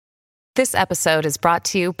This episode is brought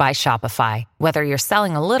to you by Shopify. Whether you're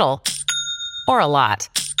selling a little or a lot,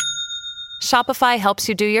 Shopify helps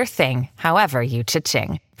you do your thing, however you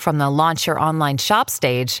cha-ching. From the launch your online shop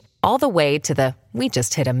stage, all the way to the we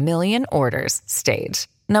just hit 1 million orders stage.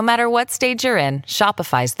 No matter what stage you're in,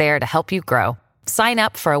 Shopify's there to help you grow. Sign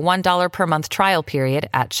up for a $1 per month trial period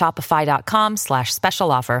at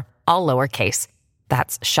shopify.com/special offer, all lowercase.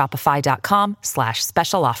 That's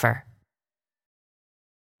shopify.com/special offer.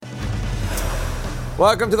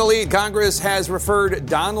 Welcome to The Lead. Congress has referred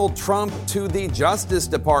Donald Trump to the Justice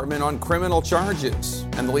Department on criminal charges.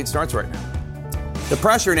 And The Lead starts right now. The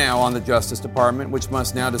pressure now on the Justice Department, which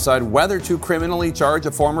must now decide whether to criminally charge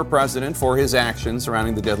a former president for his actions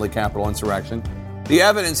surrounding the deadly Capitol insurrection. The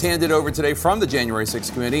evidence handed over today from the January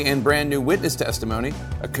 6th committee and brand new witness testimony.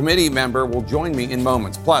 A committee member will join me in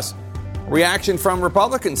moments. Plus, reaction from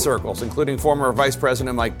Republican circles, including former Vice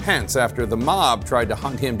President Mike Pence, after the mob tried to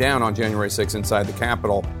hunt him down on January 6th inside the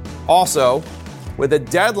Capitol. Also, with a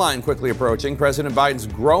deadline quickly approaching, President Biden's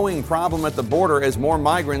growing problem at the border as more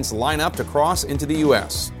migrants line up to cross into the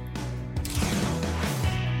U.S.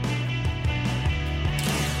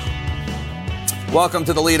 Welcome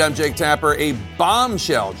to The Lead. I'm Jake Tapper. A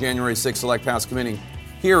bombshell January 6th Select House Committee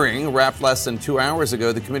hearing wrapped less than 2 hours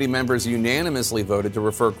ago. The committee members unanimously voted to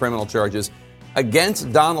refer criminal charges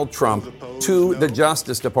against Donald Trump to the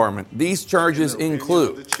Justice Department. These charges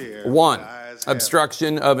include 1.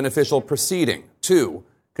 Obstruction of an official proceeding. 2.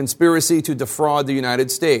 Conspiracy to defraud the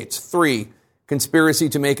United States. 3. Conspiracy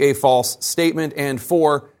to make a false statement. And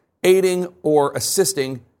 4. Aiding or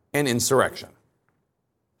assisting an insurrection.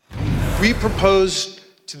 We proposed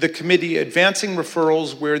to the committee advancing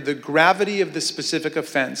referrals where the gravity of the specific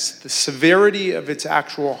offense, the severity of its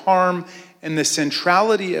actual harm, and the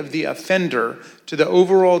centrality of the offender to the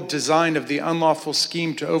overall design of the unlawful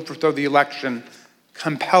scheme to overthrow the election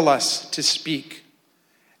compel us to speak.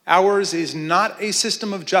 Ours is not a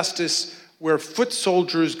system of justice where foot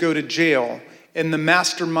soldiers go to jail and the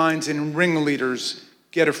masterminds and ringleaders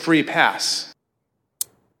get a free pass.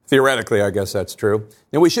 Theoretically, I guess that's true.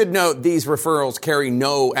 Now, we should note these referrals carry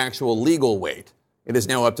no actual legal weight. It is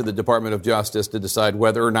now up to the Department of Justice to decide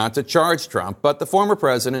whether or not to charge Trump. But the former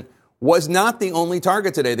president was not the only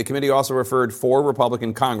target today. The committee also referred 4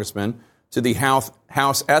 Republican congressmen to the House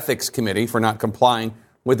Ethics Committee for not complying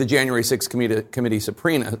with the January 6th committee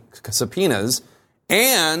subpoenas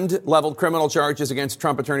and leveled criminal charges against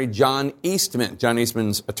Trump attorney John Eastman. John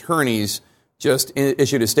Eastman's attorneys just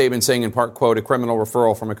issued a statement saying, in part, quote, a criminal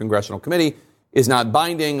referral from a congressional committee is not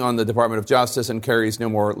binding on the Department of Justice and carries no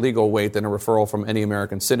more legal weight than a referral from any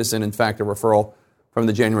American citizen. In fact, a referral from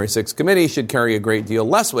the January 6th committee should carry a great deal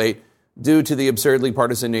less weight due to the absurdly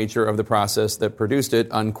partisan nature of the process that produced it,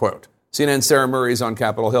 unquote. CNN's Sarah Murray is on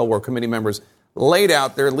Capitol Hill, where committee members laid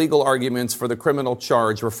out their legal arguments for the criminal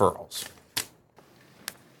charge referrals.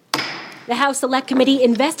 The House Select Committee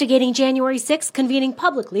investigating January 6th convening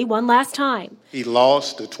publicly one last time. He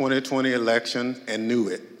lost the 2020 election and knew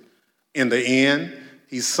it. In the end,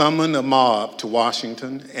 he summoned a mob to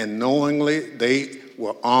Washington, and knowingly they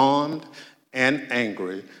were armed and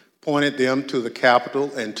angry, pointed them to the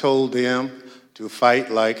Capitol and told them to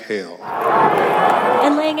fight like hell.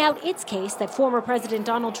 And laying out its case that former President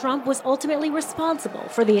Donald Trump was ultimately responsible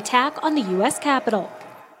for the attack on the U.S. Capitol.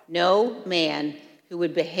 No man who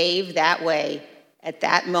would behave that way at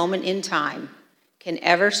that moment in time can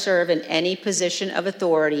ever serve in any position of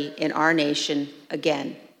authority in our nation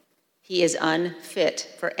again. He is unfit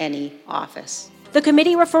for any office. The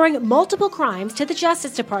committee referring multiple crimes to the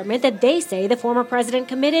Justice Department that they say the former president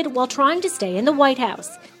committed while trying to stay in the White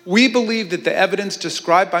House. We believe that the evidence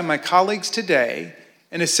described by my colleagues today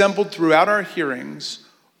and assembled throughout our hearings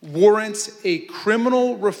warrants a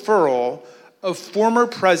criminal referral of former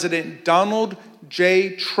President Donald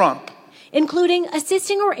J. Trump, including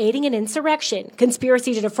assisting or aiding an insurrection,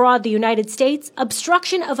 conspiracy to defraud the United States,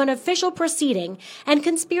 obstruction of an official proceeding, and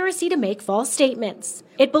conspiracy to make false statements.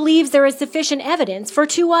 It believes there is sufficient evidence for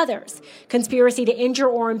 2 others, conspiracy to injure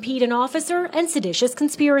or impede an officer and seditious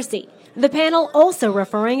conspiracy. The panel also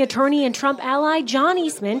referring attorney and Trump ally John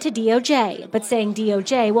Eastman to DOJ, but saying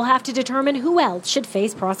DOJ will have to determine who else should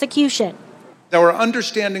face prosecution. Our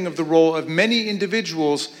understanding of the role of many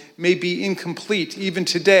individuals may be incomplete even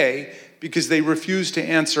today because they refuse to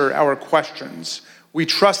answer our questions. We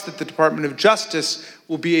trust that the Department of Justice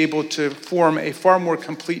will be able to form a far more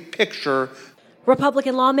complete picture.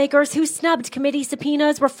 Republican lawmakers who snubbed committee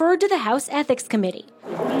subpoenas referred to the House Ethics Committee.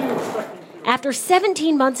 After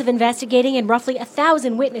 17 months of investigating and roughly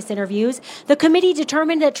 1,000 witness interviews, the committee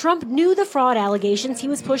determined that Trump knew the fraud allegations he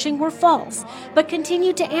was pushing were false, but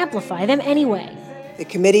continued to amplify them anyway. The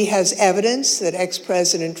committee has evidence that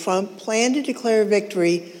ex-President Trump planned to declare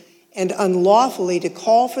victory and unlawfully to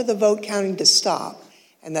call for the vote counting to stop,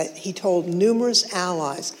 and that he told numerous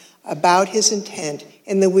allies about his intent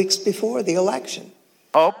in the weeks before the election.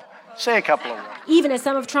 Hope, say a couple of words. Even as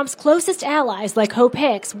some of Trump's closest allies, like Hope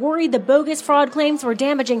Hicks, worried the bogus fraud claims were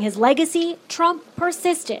damaging his legacy, Trump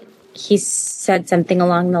persisted. He said something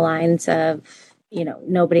along the lines of,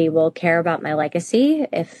 nobody will care about my legacy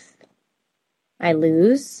if I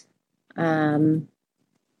lose.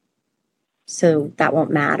 So that won't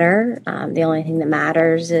matter. The only thing that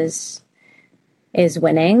matters is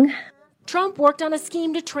winning. Trump worked on a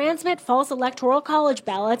scheme to transmit false Electoral College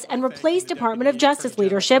ballots and replace Department of Justice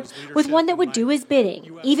leadership with one that would do his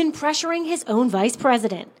bidding, even pressuring his own vice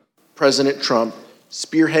president. President Trump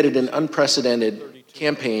spearheaded an unprecedented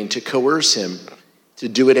campaign to coerce him to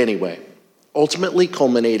do it anyway, ultimately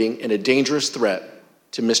culminating in a dangerous threat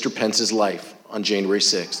to Mr. Pence's life on January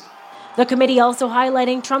 6th. The committee also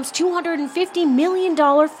highlighting Trump's $250 million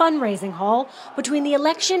fundraising haul between the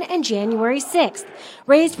election and January 6th,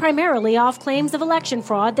 raised primarily off claims of election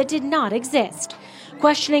fraud that did not exist,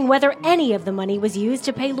 questioning whether any of the money was used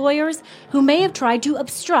to pay lawyers who may have tried to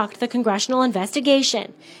obstruct the congressional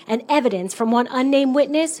investigation, and evidence from one unnamed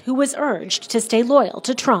witness who was urged to stay loyal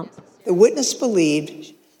to Trump. The witness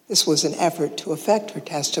believed this was an effort to affect her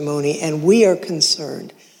testimony, and we are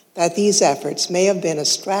concerned that these efforts may have been a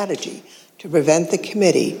strategy to prevent the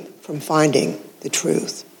committee from finding the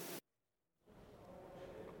truth.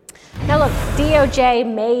 Now, look,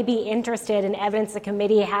 DOJ may be interested in evidence the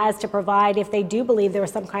committee has to provide if they do believe there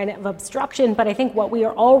was some kind of obstruction. But I think what we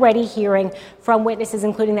are already hearing from witnesses,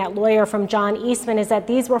 including that lawyer from John Eastman, is that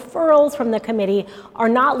these referrals from the committee are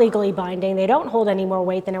not legally binding. They don't hold any more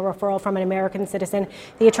weight than a referral from an American citizen.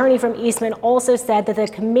 The attorney from Eastman also said that the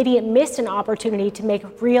committee missed an opportunity to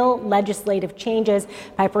make real legislative changes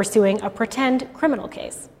by pursuing a pretend criminal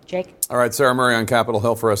case. Jake? All right, Sarah Murray on Capitol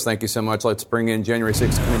Hill for us. Thank you so much. Let's bring in January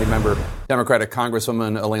 6th committee member, Democratic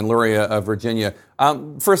Congresswoman Elaine Luria of Virginia.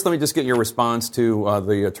 First, let me just get your response to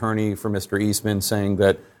the attorney for Mr. Eastman saying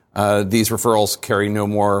that these referrals carry no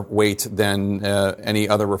more weight than any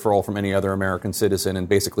other referral from any other American citizen, and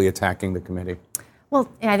basically attacking the committee. Well,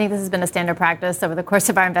 I think this has been a standard practice over the course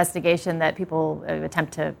of our investigation that people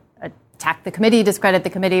attempt to attack the committee, discredit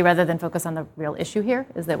the committee, rather than focus on the real issue here,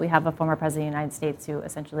 is that we have a former president of the United States who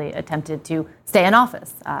essentially attempted to stay in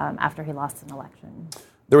office after he lost an election.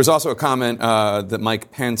 There was also a comment that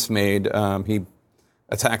Mike Pence made. He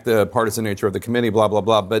attacked the partisan nature of the committee, blah, blah,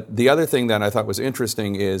 blah. But the other thing that I thought was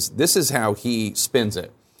interesting is this is how he spins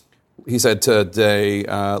it. He said today,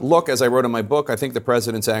 look, as I wrote in my book, I think the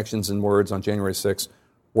president's actions and words on January 6th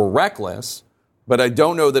were reckless, but I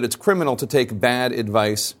don't know that it's criminal to take bad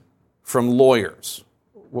advice from lawyers.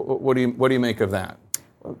 What do you make of that?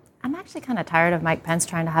 Well, I'm actually kind of tired of Mike Pence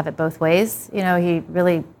trying to have it both ways. He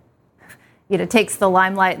really, takes the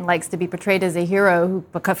limelight and likes to be portrayed as a hero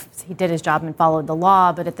because he did his job and followed the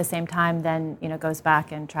law, but at the same time then, goes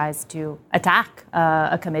back and tries to attack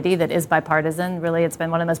a committee that is bipartisan. Really, it's been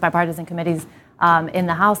one of the most bipartisan committees in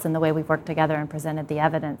the House in the way we've worked together and presented the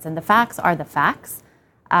evidence. And the facts are the facts.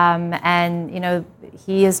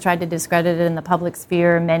 He has tried to discredit it in the public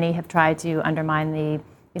sphere. Many have tried to undermine the,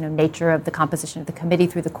 nature of the composition of the committee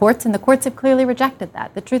through the courts, and the courts have clearly rejected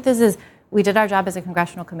that. The truth is we did our job as a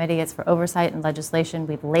congressional committee. It's for oversight and legislation.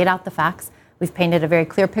 We've laid out the facts. We've painted a very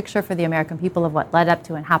clear picture for the American people of what led up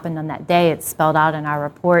to and happened on that day. It's spelled out in our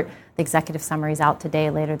report. The executive summary is out today,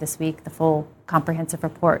 later this week. The full comprehensive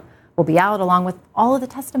report will be out along with all of the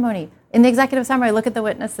testimony. In the executive summary, look at the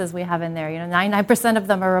witnesses we have in there. 99% of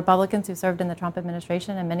them are Republicans who served in the Trump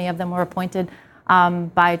administration, and many of them were appointed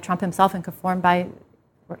by Trump himself and confirmed by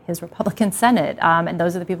his Republican Senate. And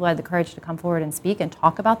those are the people who had the courage to come forward and speak and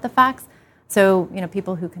talk about the facts. So,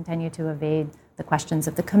 people who continue to evade the questions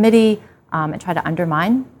of the committee and try to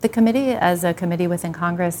undermine the committee as a committee within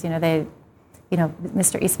Congress,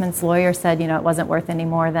 Mr. Eastman's lawyer said, it wasn't worth any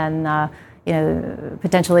more than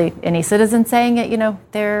potentially any citizen saying it,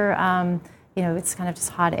 it's kind of just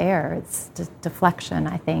hot air. It's deflection,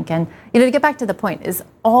 I think. And, to get back to the point is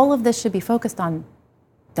all of this should be focused on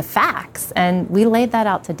the facts. And we laid that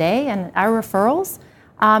out today. And our referrals,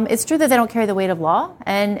 it's true that they don't carry the weight of law.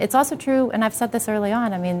 And it's also true, and I've said this early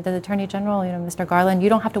on, the Attorney General, Mr. Garland, you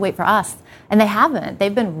don't have to wait for us. And they haven't.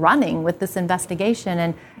 They've been running with this investigation.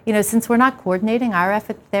 And, since we're not coordinating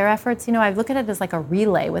their efforts, I look at it as like a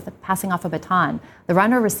relay with passing off a baton. The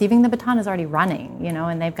runner receiving the baton is already running,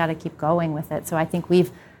 and they've got to keep going with it. So I think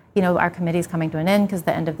our committee's coming to an end because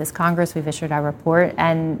the end of this Congress, we've issued our report.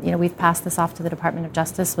 And, we've passed this off to the Department of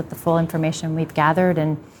Justice with the full information we've gathered.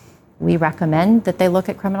 And, we recommend that they look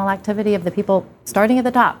at criminal activity of the people starting at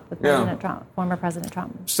the top with President Trump, former President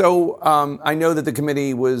Trump. So I know that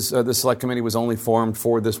the select committee was only formed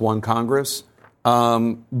for this one Congress.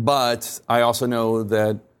 But I also know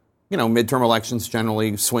that, midterm elections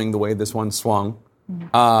generally swing the way this one swung.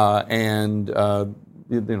 Kevin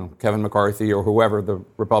McCarthy or whoever the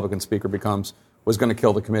Republican speaker becomes was going to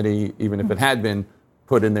kill the committee, even if it had been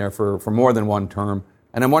put in there for more than one term.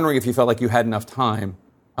 And I'm wondering if you felt like you had enough time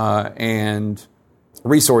and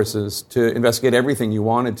resources to investigate everything you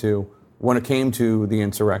wanted to when it came to the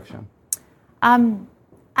insurrection.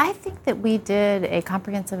 I think that we did a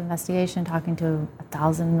comprehensive investigation, talking to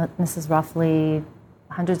 1,000 witnesses, roughly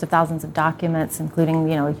hundreds of thousands of documents,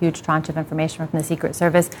 including, a huge tranche of information from the Secret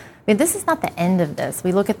Service. I mean, this is not the end of this.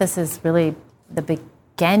 We look at this as really the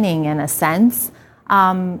beginning, in a sense.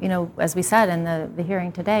 As we said in the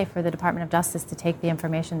hearing today, for the Department of Justice to take the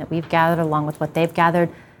information that we've gathered along with what they've gathered.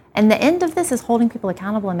 And the end of this is holding people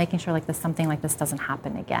accountable and making sure something like this doesn't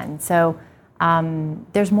happen again. So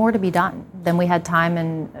there's more to be done than we had time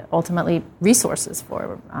and ultimately resources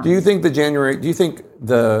for. Do you think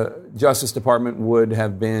the Justice Department would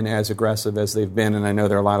have been as aggressive as they've been? And I know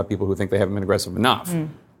there are a lot of people who think they haven't been aggressive enough.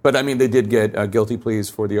 But, they did get guilty pleas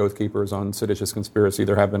for the Oath Keepers on seditious conspiracy.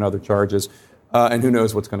 There have been other charges. And who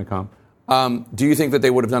knows what's going to come. Do you think that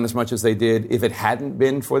they would have done as much as they did if it hadn't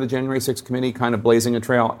been for the January 6th committee kind of blazing a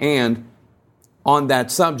trail? And on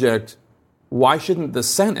that subject, why shouldn't the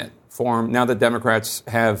Senate form, now that Democrats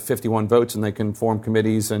have 51 votes and they can form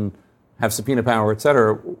committees and have subpoena power, et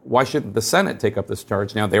cetera, why shouldn't the Senate take up this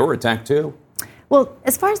charge now? They were attacked too. Well,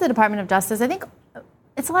 as far as the Department of Justice, I think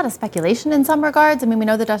it's a lot of speculation in some regards. We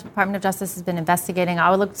know the Department of Justice has been investigating.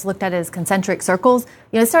 I looked at it as concentric circles.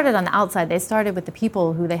 It started on the outside. They started with the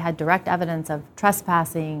people who they had direct evidence of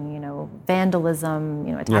trespassing, vandalism,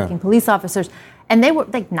 attacking police officers. And they were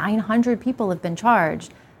 900 people have been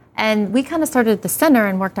charged. And we kind of started at the center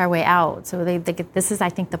and worked our way out. So this is, I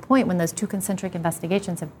think, the point when those two concentric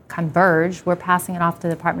investigations have converged. We're passing it off to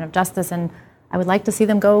the Department of Justice, and I would like to see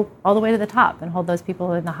them go all the way to the top and hold those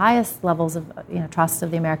people in the highest levels of trust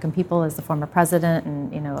of the American people, as the former president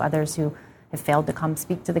and others who have failed to come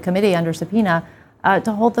speak to the committee under subpoena,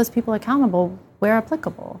 to hold those people accountable where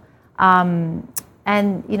applicable.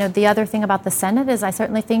 And the other thing about the Senate is I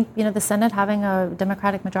certainly think the Senate, having a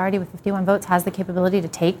Democratic majority with 51 votes, has the capability to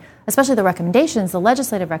take, especially the recommendations, the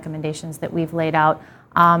legislative recommendations that we've laid out,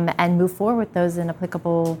 and move forward with those in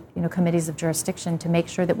applicable committees of jurisdiction to make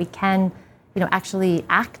sure that we can actually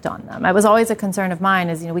act on them. It was always a concern of mine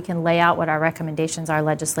is, we can lay out what our recommendations are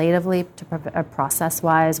legislatively,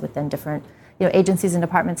 process-wise, within different, agencies and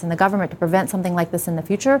departments in the government to prevent something like this in the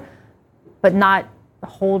future, but not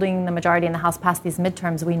holding the majority in the House past these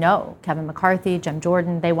midterms. We know Kevin McCarthy, Jim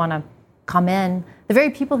Jordan, they want to come in. The very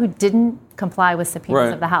people who didn't comply with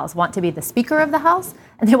subpoenas of the House want to be the Speaker of the House,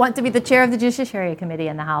 and they want to be the chair of the Judiciary Committee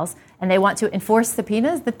in the House, and they want to enforce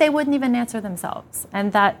subpoenas that they wouldn't even answer themselves.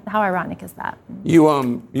 And how ironic is that? You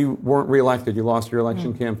weren't reelected. You lost your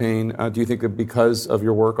election campaign. Do you think that because of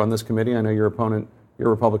your work on this committee, I know your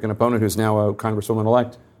Republican opponent, who's now a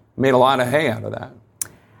Congresswoman-elect, made a lot of hay out of that?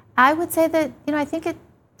 I would say that, I think it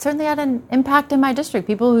certainly had an impact in my district.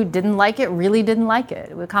 People who didn't like it really didn't like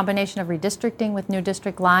it. A combination of redistricting with new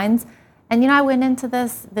district lines. And, I went into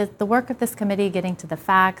this, the work of this committee, getting to the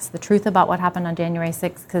facts, the truth about what happened on January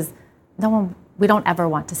 6th, because we don't ever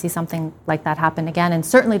want to see something like that happen again, and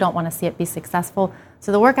certainly don't want to see it be successful.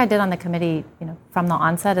 So the work I did on the committee, from the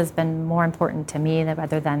onset has been more important to me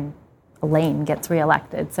rather than Elaine gets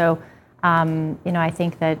reelected. So, I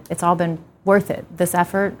think that it's all been worth it, this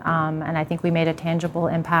effort, and I think we made a tangible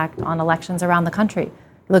impact on elections around the country.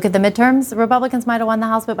 Look at the midterms, the Republicans might have won the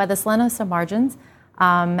House, but by the slimmest of margins.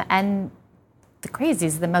 And the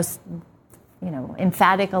crazies, the most,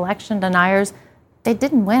 emphatic election deniers, they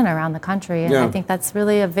didn't win around the country. And I think that's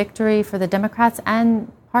really a victory for the Democrats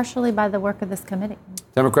and partially by the work of this committee.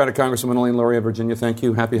 Democratic Congresswoman Elaine Luria of Virginia, thank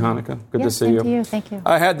you. Happy Hanukkah. Good to see you. Thank you.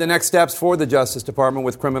 Ahead, the next steps for the Justice Department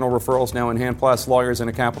with criminal referrals now in hand, plus lawyers in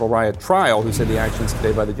a Capitol riot trial who said the actions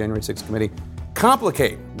today by the January 6th committee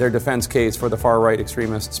complicate their defense case for the far-right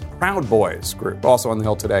extremists Proud Boys group. Also on the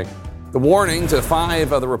Hill today, the warning to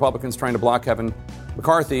 5 of the Republicans trying to block Kevin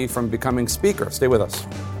McCarthy from becoming Speaker. Stay with us.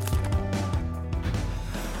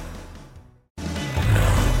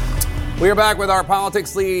 We are back with our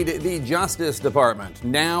politics lead. The Justice Department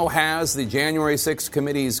now has the January 6th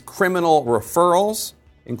committee's criminal referrals,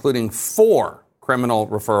 including 4 criminal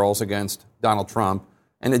referrals against Donald Trump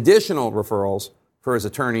and additional referrals for his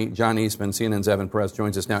attorney, John Eastman. CNN's Evan Perez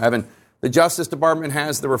joins us now. Evan, the Justice Department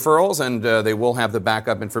has the referrals, and they will have the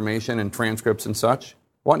backup information and transcripts and such?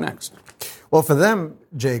 What next? Well, for them,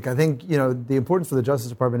 Jake, I think, the importance for the Justice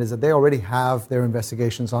Department is that they already have their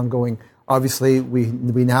investigations ongoing. Obviously, we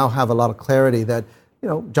now have a lot of clarity that,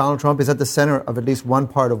 Donald Trump is at the center of at least one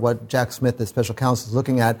part of what Jack Smith, the special counsel, is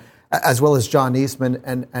looking at, as well as John Eastman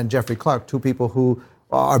and Jeffrey Clark, two people who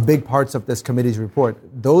are big parts of this committee's report.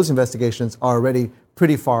 Those investigations are already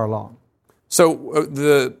pretty far along. So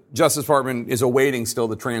the Justice Department is awaiting still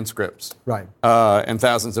the transcripts. Right. And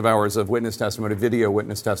thousands of hours of witness testimony, video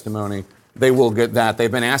witness testimony. They will get that.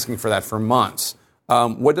 They've been asking for that for months.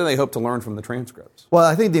 What do they hope to learn from the transcripts? Well,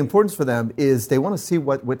 I think the importance for them is they want to see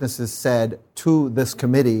what witnesses said to this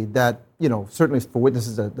committee that, certainly for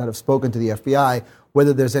witnesses that have spoken to the FBI,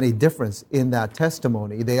 whether there's any difference in that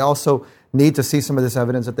testimony. They also need to see some of this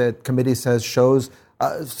evidence that the committee says shows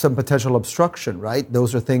some potential obstruction, right?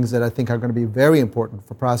 Those are things that I think are going to be very important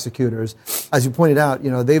for prosecutors. As you pointed out,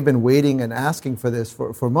 they've been waiting and asking for this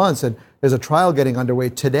for months, and there's a trial getting underway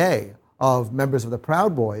today of members of the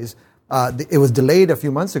Proud Boys. It was delayed a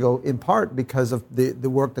few months ago, in part because of the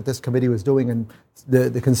work that this committee was doing and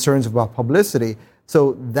the concerns about publicity.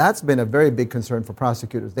 So that's been a very big concern for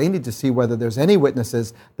prosecutors. They need to see whether there's any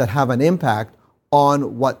witnesses that have an impact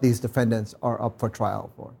on what these defendants are up for trial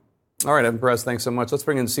for. All right, Evan Perez, thanks so much. Let's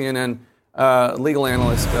bring in CNN legal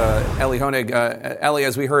analyst Elie Honig. Elie,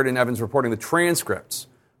 as we heard in Evan's reporting, the transcripts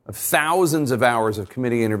of thousands of hours of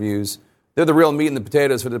committee interviews, they're the real meat and the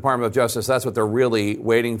potatoes for the Department of Justice. That's what they're really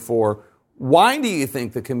waiting for. Why do you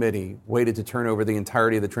think the committee waited to turn over the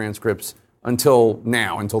entirety of the transcripts until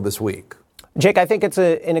now, until this week? Jake, I think it's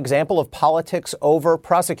an example of politics over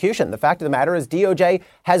prosecution. The fact of the matter is DOJ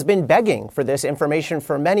has been begging for this information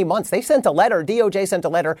for many months. They sent a letter, DOJ sent a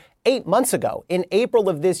letter 8 months ago in April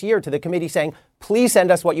of this year to the committee saying, please send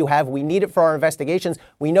us what you have. We need it for our investigations.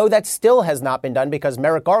 We know that still has not been done because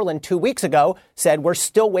Merrick Garland 2 weeks ago said we're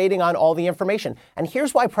still waiting on all the information. And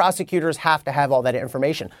here's why prosecutors have to have all that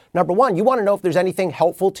information. Number one, you want to know if there's anything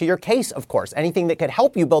helpful to your case, of course, anything that could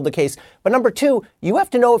help you build the case. But number two, you have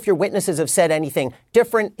to know if your witnesses have said anything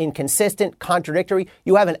different, inconsistent, contradictory.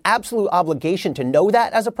 You have an absolute obligation to know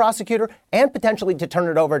that as a prosecutor and potentially to turn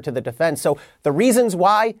it over to the defense. So the reasons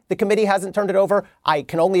why the committee hasn't turned it over, I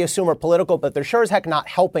can only assume are political, but they're sure as heck not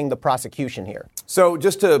helping the prosecution here. So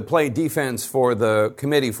just to play defense for the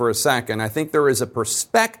committee for a second, I think there is a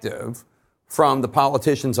perspective from the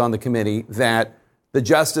politicians on the committee that the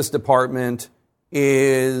Justice Department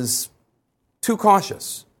is too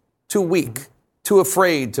cautious, too weak, too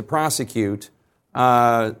afraid to prosecute,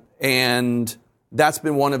 and that's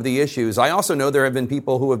been one of the issues. I also know there have been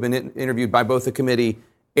people who have been interviewed by both the committee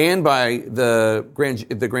and by the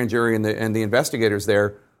grand jury and the investigators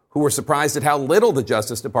there who were surprised at how little the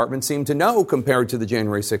Justice Department seemed to know compared to the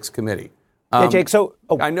January 6th committee. Yeah, Jake,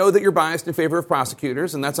 I know that you're biased in favor of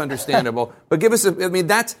prosecutors, and that's understandable. But give us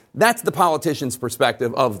that's the politician's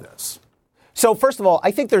perspective of this. So first of all,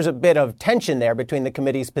 I think there's a bit of tension there between the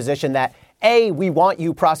committee's position that, A, we want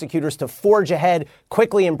you prosecutors to forge ahead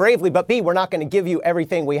quickly and bravely, but B, we're not going to give you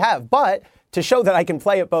everything we have. But to show that I can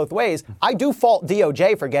play it both ways, I do fault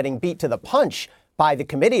DOJ for getting beat to the punch by the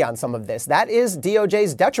committee on some of this. That is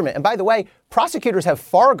DOJ's detriment. And by the way, prosecutors have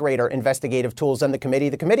far greater investigative tools than the committee.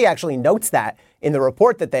 The committee actually notes that in the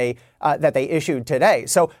report that they issued today.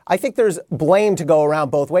 So I think there's blame to go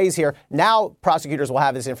around both ways here. Now prosecutors will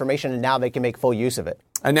have this information, and now they can make full use of it.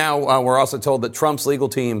 And now we're also told that Trump's legal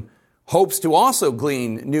team hopes to also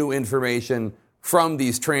glean new information from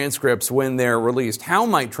these transcripts when they're released. How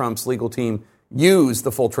might Trump's legal team use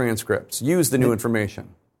the full transcripts, use the new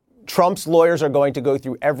information? Trump's lawyers are going to go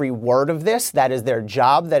through every word of this. That is their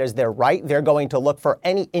job. That is their right. They're going to look for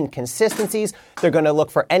any inconsistencies. They're going to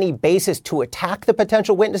look for any basis to attack the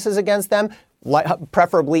potential witnesses against them,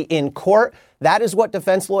 preferably in court. That is what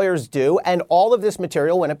defense lawyers do. And all of this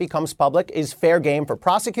material, when it becomes public, is fair game for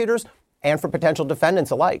prosecutors and for potential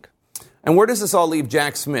defendants alike. And where does this all leave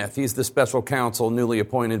Jack Smith? He's the special counsel newly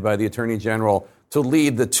appointed by the Attorney General to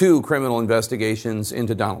lead the two criminal investigations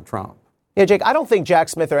into Donald Trump. Yeah, Jake, I don't think Jack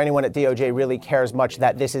Smith or anyone at DOJ really cares much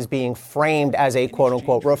that this is being framed as a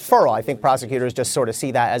quote-unquote referral. I think prosecutors just sort of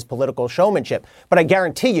see that as political showmanship. But I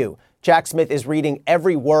guarantee you, Jack Smith is reading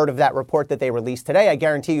every word of that report that they released today. I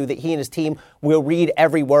guarantee you that he and his team will read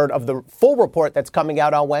every word of the full report that's coming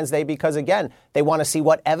out on Wednesday because, again, they want to see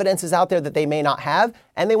what evidence is out there that they may not have,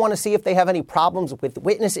 and they want to see if they have any problems with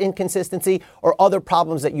witness inconsistency or other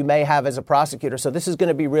problems that you may have as a prosecutor. So this is going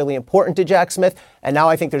to be really important to Jack Smith, and now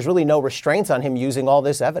I think there's really no restraints on him using all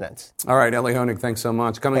this evidence. All right, Elie Honig, thanks so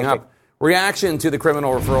much. Coming up, reaction to the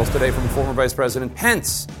criminal referrals today from former Vice President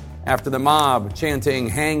Pence after the mob chanting,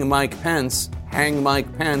 "Hang Mike Pence,"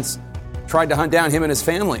 tried to hunt down him and his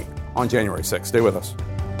family on January 6th. Stay with us.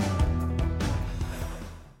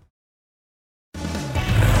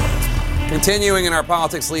 Continuing in our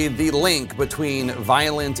politics lead, the link between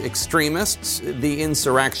violent extremists, the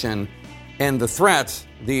insurrection, and the threat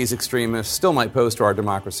these extremists still might pose to our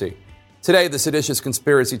democracy. Today, the seditious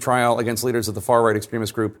conspiracy trial against leaders of the far-right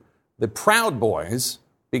extremist group, the Proud Boys,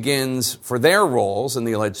 begins for their roles in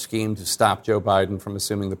the alleged scheme to stop Joe Biden from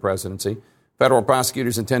assuming the presidency. Federal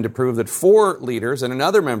prosecutors intend to prove that 4 leaders and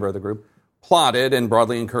another member of the group plotted and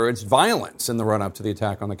broadly encouraged violence in the run-up to the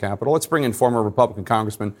attack on the Capitol. Let's bring in former Republican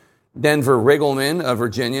Congressman Denver Riggleman of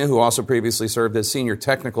Virginia, who also previously served as senior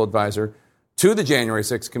technical advisor to the January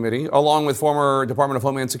 6th committee, along with former Department of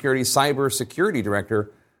Homeland Security cybersecurity director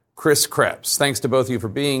Chris Krebs. Thanks to both of you for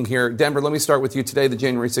being here. Denver, let me start with you. Today, the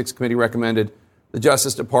January 6th committee recommended the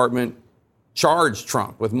Justice Department charge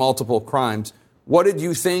Trump with multiple crimes. What did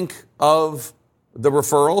you think of the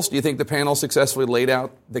referrals? Do you think the panel successfully laid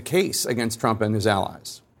out the case against Trump and his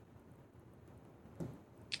allies?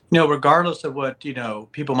 Regardless of what,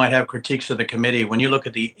 people might have critiques of the committee, when you look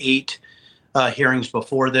at the 8 hearings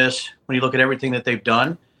before this, when you look at everything that they've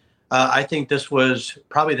done, I think this was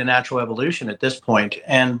probably the natural evolution at this point.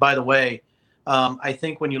 And by the way, I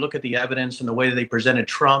think when you look at the evidence and the way that they presented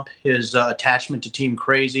Trump, his attachment to Team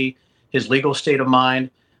Crazy, his legal state of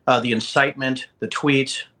mind, the incitement, the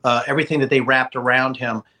tweets, everything that they wrapped around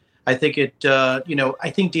him, I think I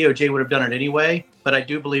think DOJ would have done it anyway, but I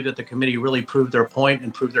do believe that the committee really proved their point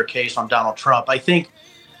and proved their case on Donald Trump. I think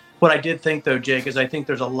what I did think, though, Jake, is I think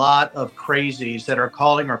there's a lot of crazies that are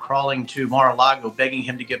calling or crawling to Mar-a-Lago, begging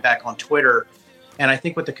him to get back on Twitter. And I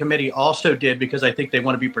think what the committee also did, because I think they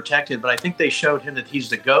want to be protected, but I think they showed him that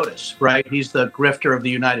he's the GOATus, right? He's the grifter of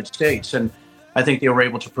the United States. And I think they were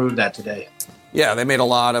able to prove that today. Yeah, they made a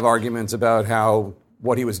lot of arguments about how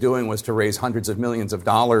what he was doing was to raise hundreds of millions of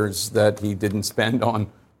dollars that he didn't spend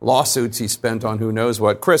on lawsuits. He spent on who knows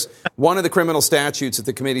what. Chris, one of the criminal statutes that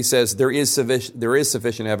the committee says there is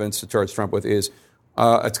sufficient evidence to charge Trump with is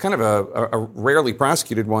it's kind of a rarely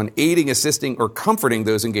prosecuted one, aiding, assisting, or comforting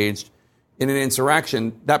those engaged in an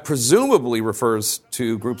insurrection. That presumably refers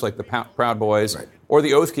to groups like the Proud Boys or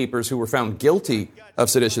the Oath Keepers, who were found guilty of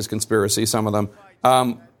seditious conspiracy, some of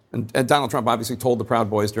them. And Donald Trump obviously told the Proud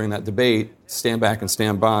Boys during that debate, stand back and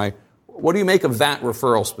stand by. What do you make of that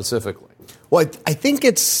referral specifically? Well, I think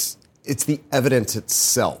it's the evidence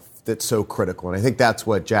itself that's so critical. And I think that's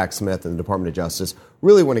what Jack Smith and the Department of Justice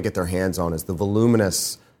really want to get their hands on, is the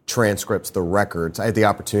voluminous transcripts, the records. I had the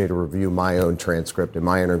opportunity to review my own transcript in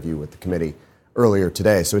my interview with the committee earlier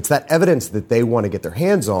today. So it's that evidence that they want to get their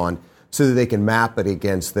hands on so that they can map it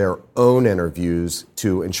against their own interviews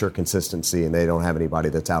to ensure consistency, and they don't have anybody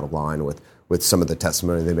that's out of line with some of the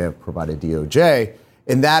testimony they may have provided DOJ.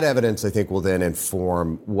 And that evidence, I think, will then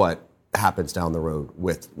inform what happens down the road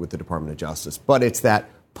with the Department of Justice. But it's that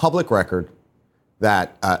public record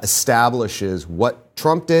that establishes what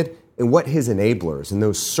Trump did and what his enablers and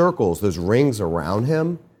those circles, those rings around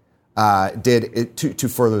him, did to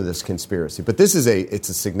further this conspiracy. But this is it's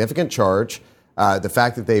a significant charge. The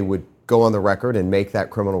fact that they would go on the record and make that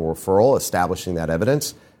criminal referral, establishing that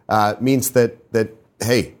evidence, means that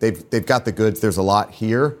hey, they've got the goods. There's a lot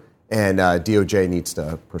here, and DOJ needs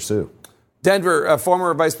to pursue. Denver,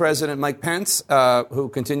 former Vice President Mike Pence, who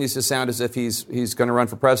continues to sound as if he's going to run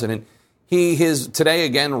for president, he is today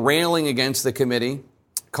again railing against the committee,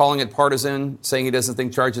 calling it partisan, saying he doesn't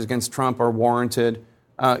think charges against Trump are warranted.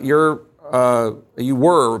 You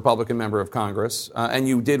were a Republican member of Congress, and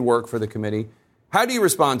you did work for the committee. How do you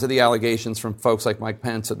respond to the allegations from folks like Mike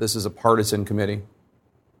Pence that this is a partisan committee?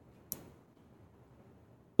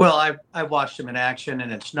 Well, I watched him in action,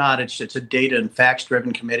 and it's not. It's a data and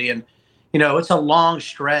facts-driven committee, and it's a long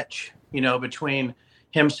stretch, between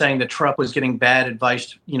him saying that Trump was getting bad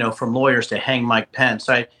advice, from lawyers to hang Mike Pence.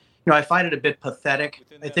 I find it a bit pathetic.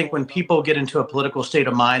 I think when people get into a political state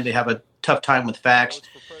of mind, they have a tough time with facts.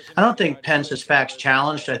 I don't think Pence is facts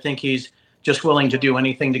challenged. I think he's just willing to do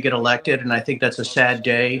anything to get elected, and I think that's a sad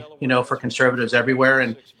day, for conservatives everywhere.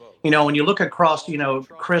 And when you look across,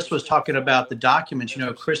 Chris was talking about the documents.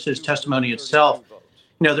 Chris's testimony itself.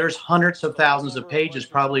 There's hundreds of thousands of pages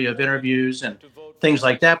probably of interviews and things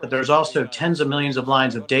like that, but there's also tens of millions of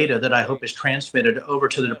lines of data that I hope is transmitted over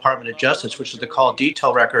to the Department of Justice, which is the call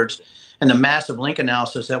detail records and the massive link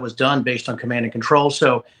analysis that was done based on command and control.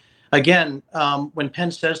 So again, when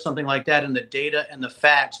Pence says something like that and the data and the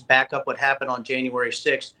facts back up what happened on January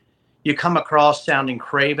 6th, you come across sounding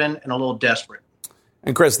craven and a little desperate.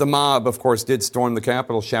 And Chris, the mob, of course, did storm the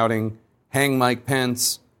Capitol shouting, hang Mike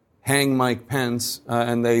Pence, hang Mike Pence.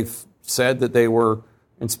 And they've said that they were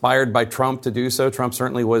inspired by Trump to do so. Trump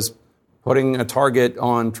certainly was putting a target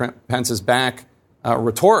on Pence's back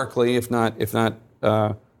rhetorically, if not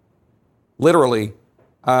literally.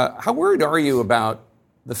 How worried are you about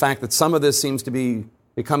the fact that some of this seems to be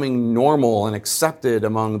becoming normal and accepted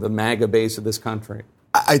among the MAGA base of this country?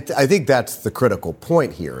 I think that's the critical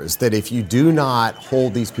point here, is that if you do not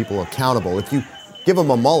hold these people accountable, if you give them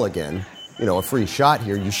a mulligan, a free shot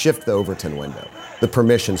here, you shift the Overton window, the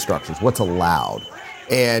permission structures, what's allowed.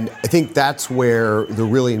 And I think that's where the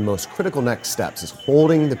really most critical next steps is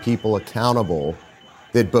holding the people accountable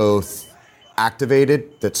that both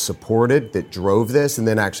activated, that supported, that drove this, and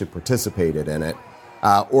then actually participated in it,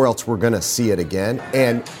 or else we're going to see it again.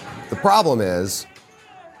 And the problem is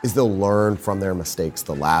they'll learn from their mistakes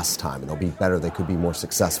the last time, and they'll be better. They could be more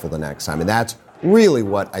successful the next time. And that's really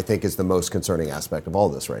what I think is the most concerning aspect of all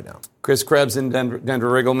this right now. Chris Krebs and Denver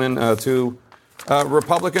Riggleman, two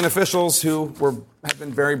Republican officials who have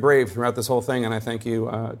been very brave throughout this whole thing, and I thank you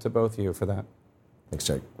to both of you for that. Thanks,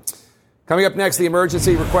 Jake. Coming up next, the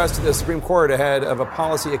emergency request to the Supreme Court ahead of a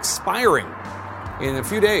policy expiring in a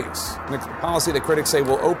few days. A policy that critics say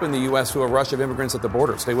will open the U.S. to a rush of immigrants at the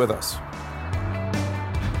border. Stay with us.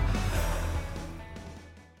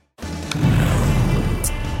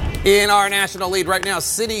 In our national lead right now,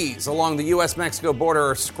 cities along the U.S.-Mexico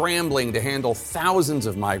border are scrambling to handle thousands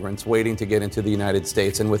of migrants waiting to get into the United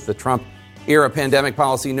States. And with the Trump-era pandemic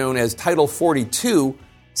policy known as Title 42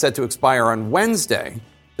 set to expire on Wednesday,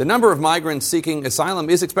 the number of migrants seeking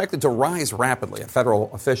asylum is expected to rise rapidly. A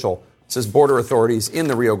federal official says border authorities in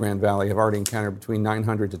the Rio Grande Valley have already encountered between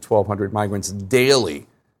 900 to 1,200 migrants daily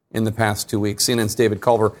in the past 2 weeks. CNN's David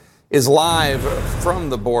Culver is live from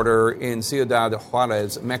the border in Ciudad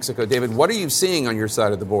Juarez, Mexico. David, what are you seeing on your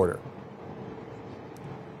side of the border?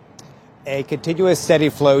 A continuous steady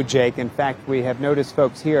flow, Jake. In fact, we have noticed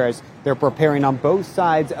folks here as they're preparing on both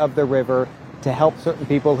sides of the river to help certain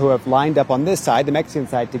people who have lined up on this side, the Mexican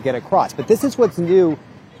side, to get across. But this is what's new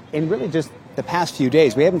in really just the past few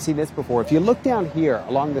days. We haven't seen this before. If you look down here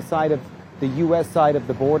along the side of the U.S. side of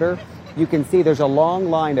the border, you can see there's a long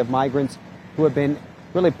line of migrants who have been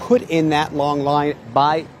really put in that long line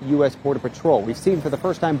by U.S. Border Patrol. We've seen for the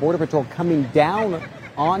first time Border Patrol coming down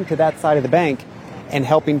onto that side of the bank and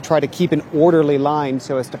helping try to keep an orderly line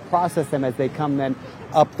so as to process them as they come then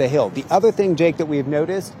up the hill. The other thing, Jake, that we've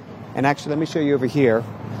noticed, and actually let me show you over here,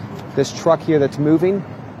 this truck here that's moving,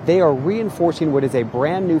 they are reinforcing what is a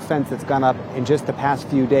brand new fence that's gone up in just the past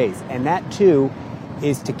few days. And that, too,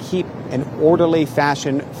 is to keep an orderly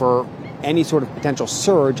fashion for any sort of potential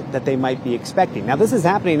surge that they might be expecting. Now, this is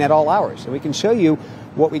happening at all hours, and we can show you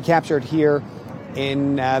what we captured here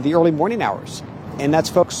in the early morning hours. And that's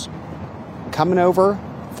folks coming over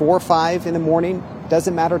 4 or 5 in the morning.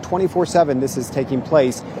 Doesn't matter, 24/7 this is taking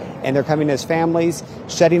place. And they're coming as families,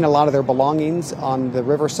 shedding a lot of their belongings on the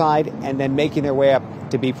riverside, and then making their way up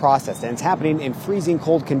to be processed. And it's happening in freezing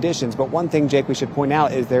cold conditions. But one thing, Jake, we should point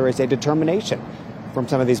out is there is a determination from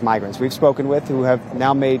some of these migrants we've spoken with who have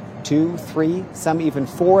now made 2, 3, some even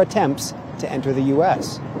 4 attempts to enter the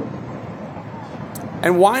U.S.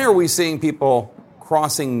 And why are we seeing people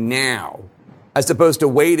crossing now as opposed to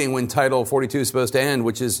waiting when Title 42 is supposed to end,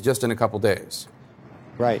 which is just in a couple days?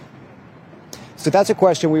 Right. So that's a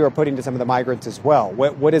question we were putting to some of the migrants as well.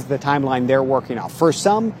 What is the timeline they're working off? For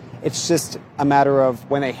some, it's just a matter of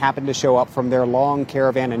when they happen to show up from their long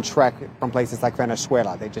caravan and trek from places like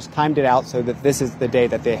Venezuela. They just timed it out so that this is the day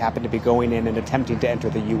that they happen to be going in and attempting to enter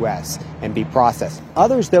the U.S. and be processed.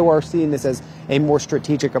 Others, though, are seeing this as a more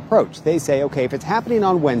strategic approach. They say, okay, if it's happening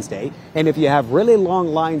on Wednesday, and if you have really long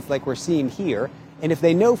lines like we're seeing here, and if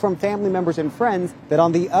they know from family members and friends that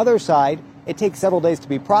on the other side it takes several days to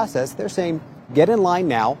be processed, they're saying, get in line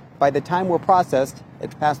now. By the time we're processed,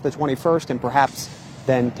 it's past the 21st, and perhaps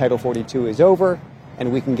then Title 42 is over,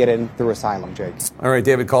 and we can get in through asylum, Jake. All right,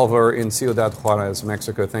 David Culver in Ciudad Juarez,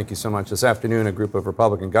 Mexico. Thank you so much. This afternoon, a group of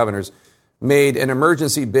Republican governors made an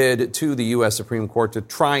emergency bid to the U.S. Supreme Court to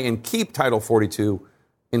try and keep Title 42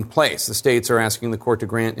 in place. The states are asking the court to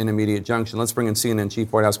grant an immediate injunction. Let's bring in CNN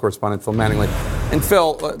Chief White House Correspondent Phil Mattingly. And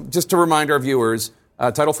Phil, just to remind our viewers,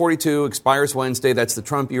 Title 42 expires Wednesday. That's the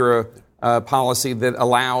Trump-era policy that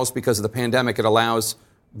allows, because of the pandemic, it allows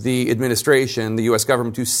the administration, the U.S.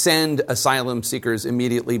 government, to send asylum seekers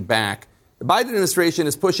immediately back. The Biden administration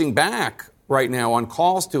is pushing back right now on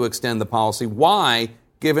calls to extend the policy. Why,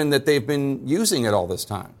 given that they've been using it all this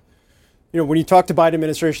time? You know, when you talk to Biden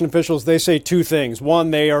administration officials, they say two things.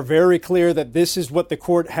 One, they are very clear that this is what the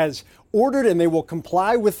court has ordered and they will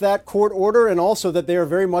comply with that court order, and also that they are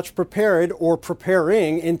very much prepared or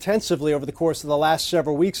preparing intensively over the course of the last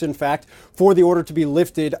several weeks, in fact, for the order to be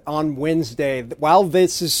lifted on Wednesday. While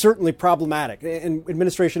this is certainly problematic, and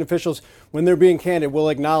administration officials, when they're being candid, will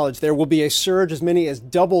acknowledge there will be a surge, as many as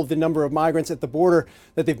double the number of migrants at the border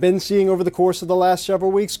that they've been seeing over the course of the last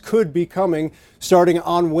several weeks could be coming starting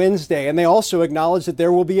on Wednesday. And they also acknowledge that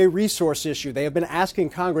there will be a resource issue. They have been asking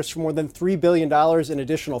Congress for more than $3 billion in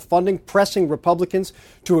additional funding, pressing Republicans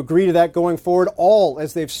to agree to that going forward, all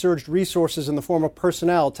as they've surged resources in the form of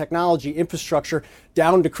personnel, technology, infrastructure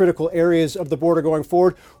down to critical areas of the border going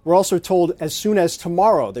forward. We're also told as soon as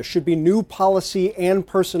tomorrow there should be new policy and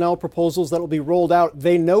personnel proposals that will be rolled out.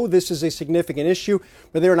 They know this is a significant issue,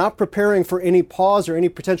 but they are not preparing for any pause or any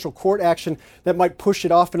potential court action that might push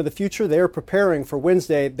it off into the future. They are preparing for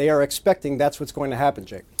Wednesday. They are expecting that's what's going to happen,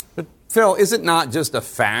 Jake. But, Phil, is it not just a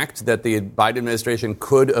fact that the Biden administration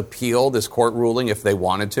could appeal this court ruling if they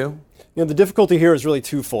wanted to? You know, the difficulty here is really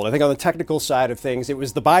twofold. I think on the technical side of things, it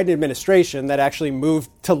was the Biden administration that actually moved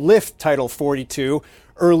to lift Title 42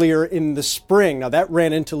 earlier in the spring. Now, that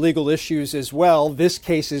ran into legal issues as well. This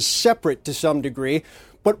case is separate to some degree.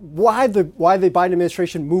 But why the Biden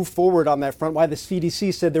administration moved forward on that front, why the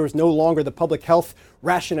CDC said there was no longer the public health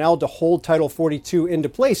rationale to hold Title 42 into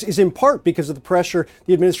place, is in part because of the pressure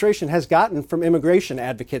the administration has gotten from immigration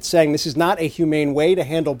advocates saying this is not a humane way to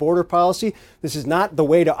handle border policy. This is not the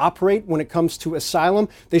way to operate when it comes to asylum.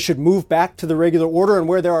 They should move back to the regular order, and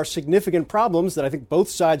where there are significant problems that I think both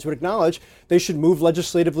sides would acknowledge, they should move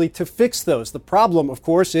legislatively to fix those. The problem, of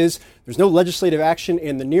course, is there's no legislative action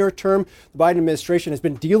in the near term. The Biden administration has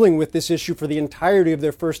been dealing with this issue for the entirety of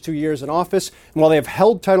their first 2 years in office, and while they have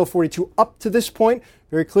held Title 42 up to this point,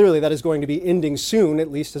 very clearly that is going to be ending soon,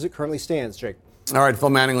 at least as it currently stands, Jake. All right, Phil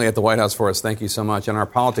Mattingly at the White House for us. Thank you so much. And our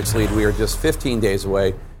politics lead, we are just 15 days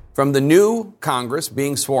away from the new Congress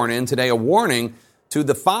being sworn in. Today, a warning to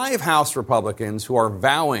the 5 House Republicans who are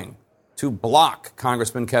vowing to block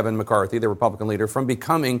Congressman Kevin McCarthy, the Republican leader, from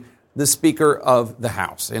becoming the Speaker of the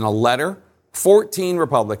House. In a letter, 14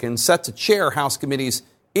 Republicans set to chair House committees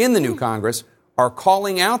in the new Congress are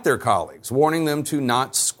calling out their colleagues, warning them to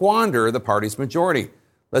not squander the party's majority.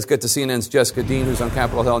 Let's get to CNN's Jessica Dean, who's on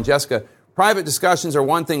Capitol Hill. And Jessica, private discussions are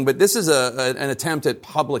one thing, but this is an attempt at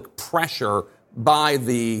public pressure by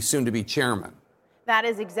the soon-to-be chairman. That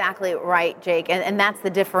is exactly right, Jake, and that's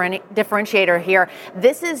the differentiator here.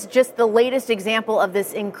 This is just the latest example of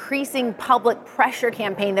this increasing public pressure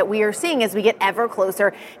campaign that we are seeing as we get ever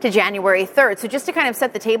closer to January 3rd. So just to kind of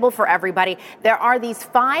set the table for everybody, there are these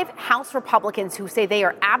 5 House Republicans who say they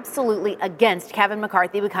are absolutely against Kevin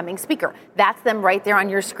McCarthy becoming Speaker. That's them right there on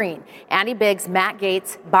your screen. Andy Biggs, Matt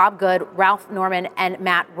Gaetz, Bob Good, Ralph Norman, and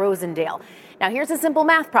Matt Rosendale. Now, here's a simple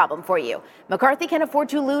math problem for you. McCarthy can afford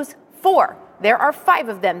to lose 4. There are 5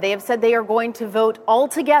 of them. They have said they are going to vote all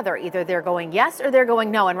together. Either they're going yes or they're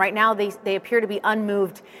going no. And right now they appear to be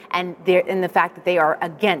unmoved and in the fact that they are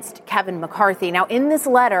against Kevin McCarthy. Now, in this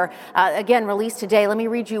letter, again, released today, let me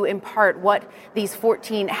read you in part what these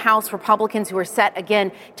 14 House Republicans who are set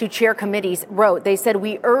again to chair committees wrote. They said,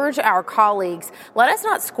 "We urge our colleagues, let us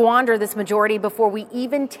not squander this majority before we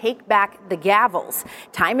even take back the gavels.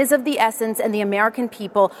 Time is of the essence and the American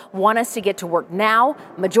people want us to get to work now.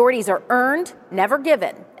 Majorities are earned, never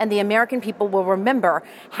given, and the American people will remember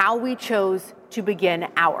how we chose to begin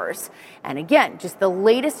ours." And again, just the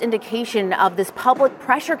latest indication of this public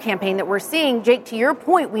pressure campaign that we're seeing. Jake, to your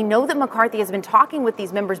point, we know that McCarthy has been talking with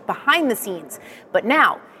these members behind the scenes, but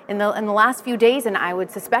now in the last few days, and I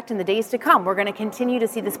would suspect in the days to come, we're going to continue to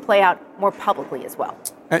see this play out more publicly as well.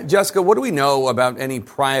 Jessica, what do we know about any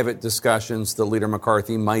private discussions that Leader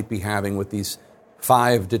McCarthy might be having with these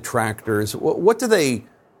 5 detractors? What do they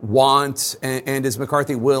want, and is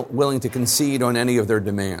McCarthy willing to concede on any of their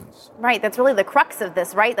demands? Right. That's really the crux of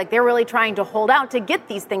this, right? Like, they're really trying to hold out to get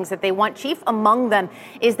these things that they want. Chief among them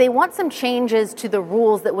is they want some changes to the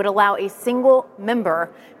rules that would allow a single member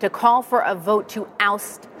to call for a vote to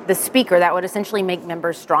oust the Speaker. That would essentially make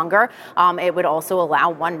members stronger. It would also allow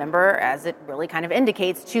one member, as it really kind of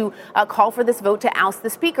indicates, to call for this vote to oust the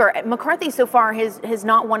Speaker. McCarthy so far has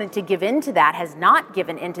not wanted to give in to that, has not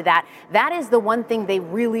given into that. That is the one thing they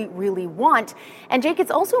really, really want. And Jake, it's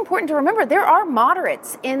also important to remember there are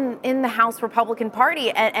moderates in the House Republican Party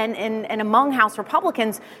and among House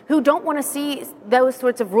Republicans who don't want to see those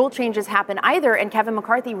sorts of rule changes happen either. And Kevin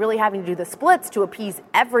McCarthy really having to do the splits to appease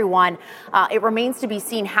everyone. It remains to be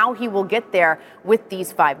seen how he will get there with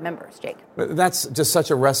these 5 members, Jake. That's just such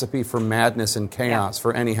a recipe for madness and chaos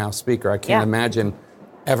for any House Speaker. I can't imagine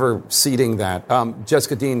ever ceding that.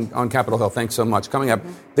 Jessica Dean on Capitol Hill, thanks so much. Coming up,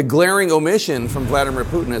 the glaring omission from Vladimir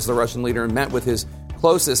Putin as the Russian leader met with his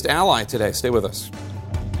closest ally today. Stay with us.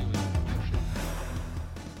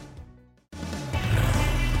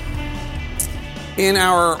 In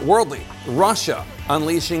our worldly, Russia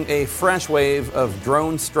unleashing a fresh wave of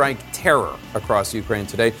drone strike terror across Ukraine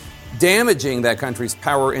today, damaging that country's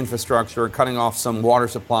power infrastructure, cutting off some water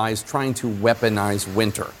supplies, trying to weaponize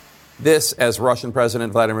winter. This as Russian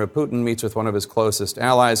President Vladimir Putin meets with one of his closest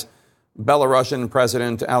allies, Belarusian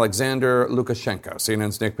President Alexander Lukashenko.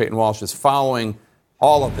 CNN's Nick Payton-Walsh is following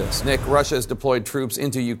all of this. Nick, Russia has deployed troops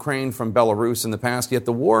into Ukraine from Belarus in the past, yet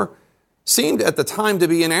the war seemed at the time to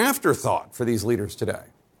be an afterthought for these leaders today.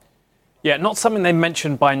 Yeah, not something they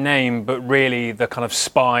mentioned by name, but really the kind of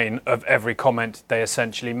spine of every comment they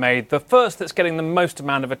essentially made. The first that's getting the most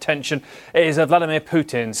amount of attention is Vladimir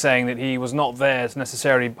Putin saying that he was not there as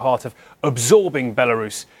necessarily part of absorbing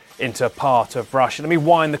Belarus into part of Russia. Let me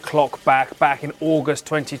wind the clock back in August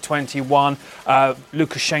 2021.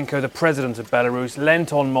 Lukashenko, the president of Belarus,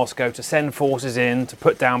 lent on Moscow to send forces in to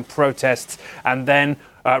put down protests, and then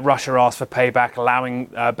Russia asked for payback,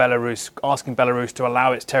 asking Belarus to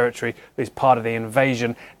allow its territory as part of the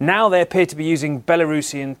invasion. Now they appear to be using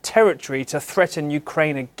Belarusian territory to threaten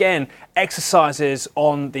Ukraine again. Exercises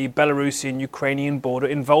on the Belarusian-Ukrainian border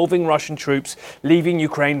involving Russian troops, leaving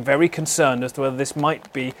Ukraine very concerned as to whether this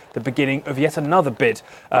might be the beginning of yet another bid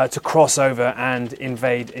to cross over and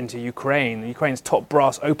invade into Ukraine. Ukraine's top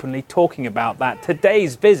brass openly talking about that.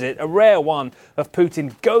 Today's visit, a rare one of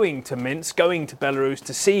Putin going to Minsk, going to Belarus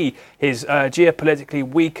to see his geopolitically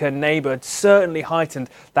weaker neighbour, certainly heightened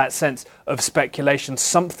that sense of speculation.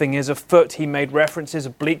 Something is afoot. He made references,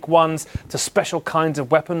 oblique ones, to special kinds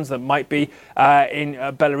of weapons that might be in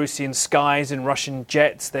Belarusian skies, in Russian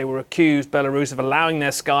jets. They were accused, Belarus, of allowing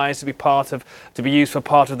their skies to be used for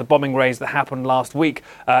part of the bombing raids that happened last week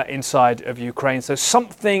inside of Ukraine. So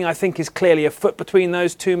something, I think, is clearly afoot between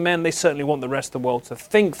those two men. They certainly want the rest of the world to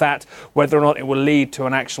think that. Whether or not it will lead to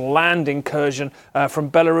an actual land incursion from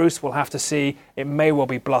Belarus, we'll have to see. It may well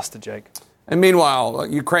be bluster, Jake. And meanwhile,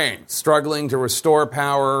 Ukraine struggling to restore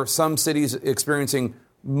power, some cities experiencing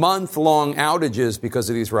month-long outages because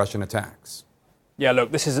of these Russian attacks. Yeah,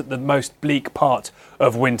 look, this is at the most bleak part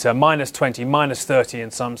of winter, minus 20, minus 30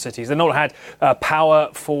 in some cities. They've not had power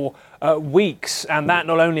for weeks, and that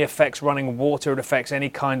not only affects running water, it affects any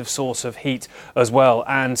kind of source of heat as well.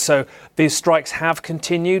 And so these strikes have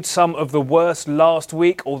continued, some of the worst last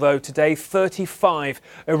week, although today 35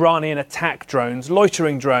 Iranian attack drones,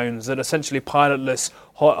 loitering drones that essentially pilotless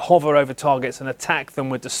hover over targets and attack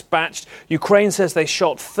them were dispatched. Ukraine says they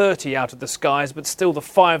shot 30 out of the skies, but still the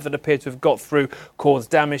 5 that appear to have got through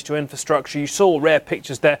caused damage to infrastructure. You saw rare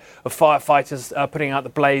pictures there of firefighters putting out the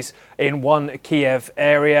blaze in one Kiev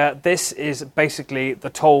area. This is basically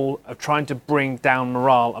the toll of trying to bring down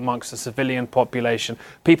morale amongst the civilian population.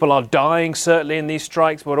 People are dying, certainly, in these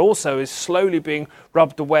strikes, but also is slowly being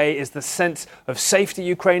rubbed away is the sense of safety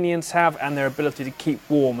Ukrainians have and their ability to keep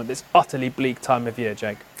warm at this utterly bleak time of year,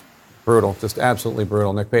 Jake. Brutal, just absolutely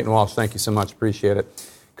brutal. Nick Payton-Walsh, thank you so much. Appreciate it.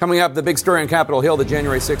 Coming up, the big story on Capitol Hill, the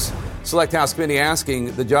January 6th Select House Committee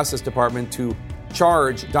asking the Justice Department to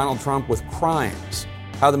charge Donald Trump with crimes.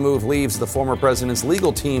 How the move leaves the former president's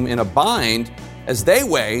legal team in a bind as they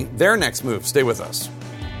weigh their next move. Stay with us.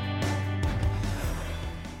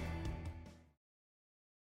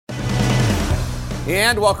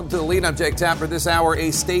 And welcome to the lead. I'm Jake Tapper. This hour,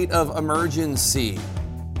 a state of emergency,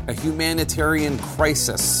 a humanitarian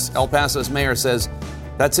crisis. El Paso's mayor says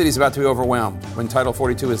that city's about to be overwhelmed. When Title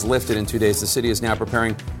 42 is lifted in 2 days, the city is now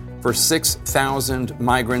preparing for 6,000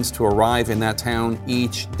 migrants to arrive in that town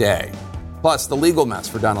each day. Plus, the legal mess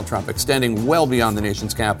for Donald Trump extending well beyond the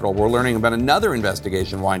nation's capital. We're learning about another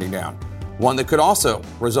investigation winding down, one that could also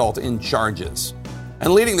result in charges.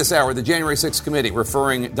 And leading this hour, the January 6th committee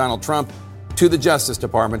referring Donald Trump to the Justice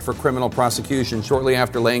Department for criminal prosecution shortly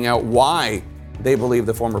after laying out why they believe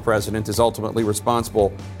the former president is ultimately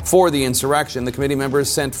responsible for the insurrection. The committee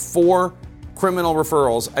members sent 4 criminal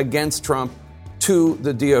referrals against Trump to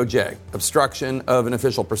the DOJ. Obstruction of an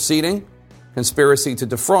official proceeding, conspiracy to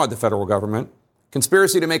defraud the federal government,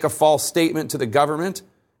 conspiracy to make a false statement to the government,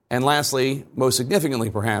 and lastly, most significantly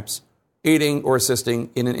perhaps, aiding or assisting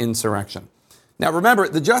in an insurrection. Now, remember,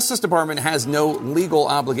 the Justice Department has no legal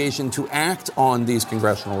obligation to act on these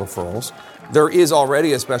congressional referrals. There is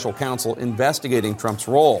already a special counsel investigating Trump's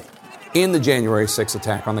role in the January 6th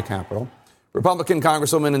attack on the Capitol. Republican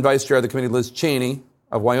Congresswoman and Vice Chair of the committee, Liz Cheney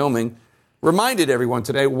of Wyoming, reminded everyone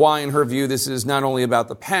today why, in her view, this is not only about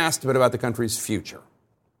the past, but about the country's future.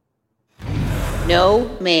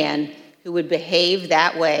 No man who would behave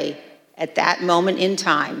that way at that moment in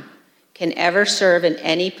time can ever serve in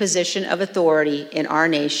any position of authority in our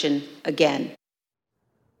nation again.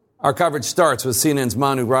 Our coverage starts with CNN's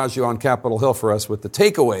Manu Raju on Capitol Hill for us with the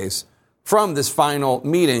takeaways from this final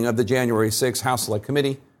meeting of the January 6th House Select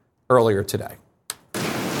Committee earlier today.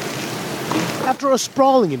 After a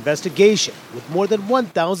sprawling investigation with more than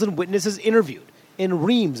 1,000 witnesses interviewed and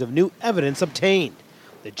reams of new evidence obtained,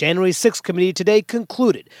 the January 6th committee today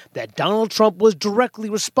concluded that Donald Trump was directly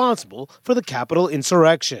responsible for the Capitol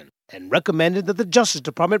insurrection and recommended that the Justice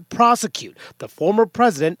Department prosecute the former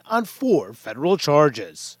president on 4 federal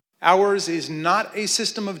charges. Ours is not a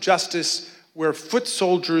system of justice where foot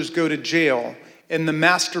soldiers go to jail and the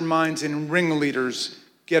masterminds and ringleaders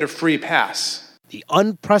get a free pass. The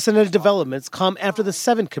unprecedented developments come after the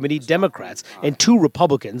 7 committee Democrats and 2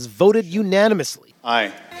 Republicans voted unanimously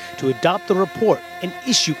to adopt the report and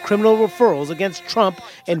issue criminal referrals against Trump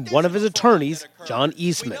and one of his attorneys, John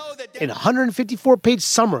Eastman. In a 154-page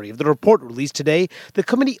summary of the report released today, the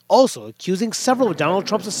committee also accusing several of Donald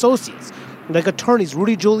Trump's associates, like attorneys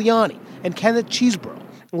Rudy Giuliani and Kenneth Chesebro,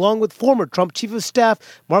 along with former Trump Chief of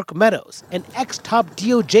Staff Mark Meadows and ex-top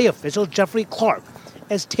DOJ official Jeffrey Clark,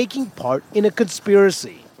 as taking part in a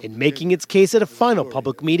conspiracy. In making its case at a final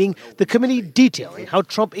public meeting, the committee detailing how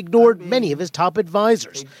Trump ignored many of his top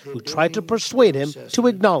advisors who tried to persuade him to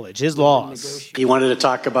acknowledge his loss. He wanted to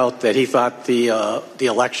talk about that he thought the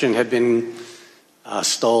election had been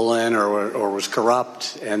stolen or was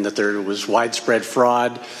corrupt and that there was widespread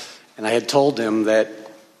fraud. And I had told him that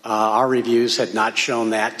our reviews had not shown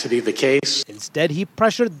that to be the case. Instead, he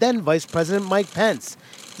pressured then Vice President Mike Pence,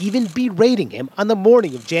 even berating him on the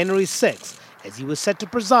morning of January 6th, as he was set to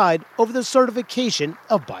preside over the certification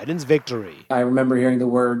of Biden's victory. I remember hearing the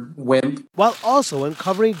word wimp. While also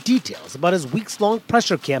uncovering details about his weeks-long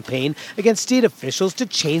pressure campaign against state officials to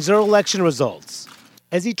change their election results,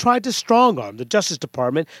 as he tried to strong-arm the Justice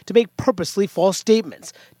Department to make purposely false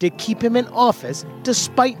statements to keep him in office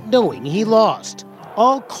despite knowing he lost,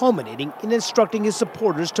 all culminating in instructing his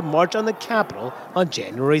supporters to march on the Capitol on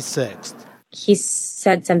January 6th. He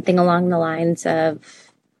said something along the lines of,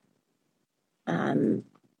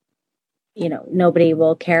 nobody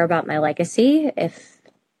will care about my legacy if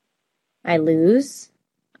I lose.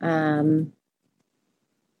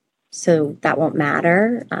 So that won't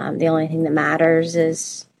matter. The only thing that matters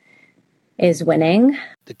is winning.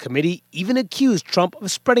 The committee even accused Trump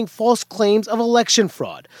of spreading false claims of election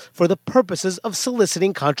fraud for the purposes of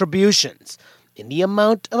soliciting contributions in the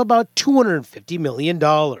amount of about $250 million.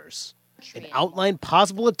 And outlined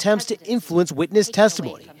possible attempts to influence witness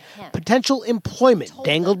testimony, potential employment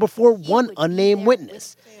dangled before one unnamed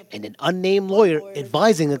witness, and an unnamed lawyer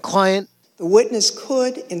advising a client. The witness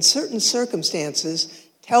could, in certain circumstances,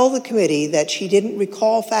 tell the committee that she didn't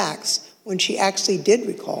recall facts when she actually did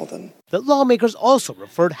recall them. The lawmakers also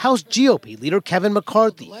referred House GOP leader Kevin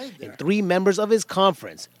McCarthy and 3 members of his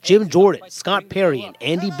conference, Jim Jordan, Scott Perry, and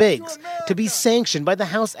Andy Biggs, to be sanctioned by the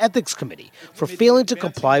House Ethics Committee for failing to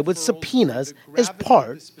comply with subpoenas as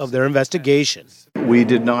part of their investigation. We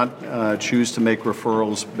did not choose to make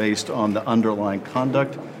referrals based on the underlying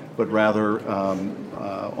conduct, but rather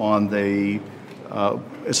on the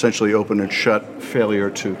essentially open and shut failure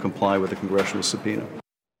to comply with the congressional subpoena.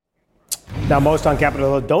 Now, most on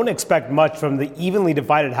Capitol Hill don't expect much from the evenly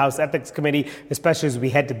divided House Ethics Committee, especially as we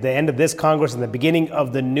head to the end of this Congress and the beginning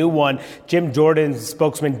of the new one. Jim Jordan's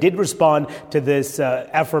spokesman did respond to this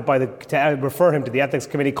effort to refer him to the Ethics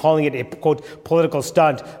Committee, calling it a, quote, political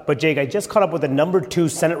stunt. But, Jake, I just caught up with the number 2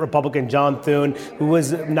 Senate Republican, John Thune, who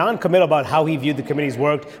was non-committal about how he viewed the committee's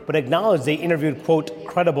work, but acknowledged they interviewed, quote,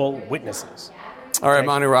 credible witnesses. All right,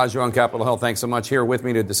 Manu Raju on Capitol Hill. Thanks so much. Here with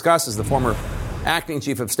me to discuss is the former acting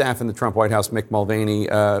chief of staff in the Trump White House, Mick Mulvaney.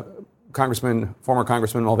 Former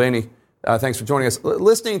Congressman Mulvaney, thanks for joining us.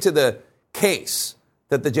 Listening to the case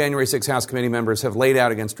that the January 6th House committee members have laid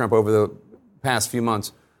out against Trump over the past few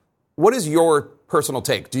months, what is your personal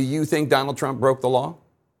take? Do you think Donald Trump broke the law?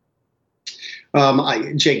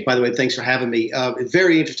 Jake, by the way, thanks for having me.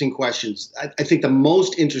 Very interesting questions. I think the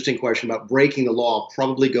most interesting question about breaking the law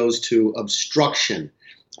probably goes to obstruction.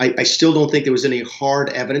 I still don't think there was any hard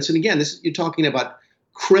evidence. And again, you're talking about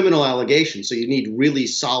criminal allegations, so you need really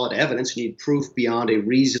solid evidence. You need proof beyond a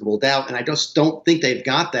reasonable doubt. And I just don't think they've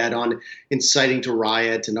got that on inciting to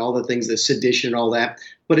riot and all the things, the sedition and all that.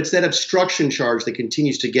 But it's that obstruction charge that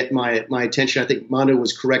continues to get my attention. I think Manu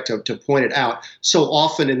was correct to point it out. So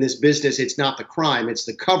often in this business, it's not the crime, it's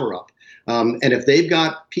the cover-up. And if they've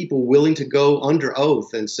got people willing to go under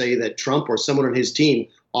oath and say that Trump or someone on his team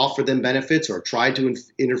offered them benefits or tried to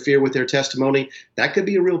interfere with their testimony, that could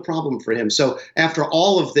be a real problem for him. So after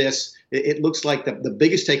all of this, it looks like the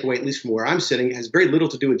biggest takeaway, at least from where I'm sitting, has very little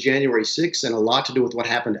to do with January 6th and a lot to do with what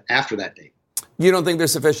happened after that date. You don't think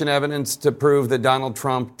there's sufficient evidence to prove that Donald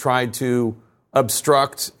Trump tried to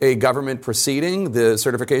obstruct a government proceeding, the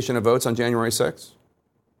certification of votes on January 6th?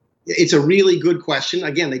 It's a really good question.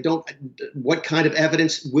 Again, what kind of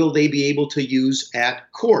evidence will they be able to use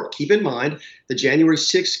at court? Keep in mind, the January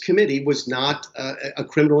 6th committee was not a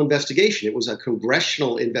criminal investigation. It was a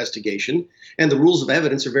congressional investigation, and the rules of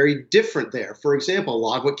evidence are very different there. For example, a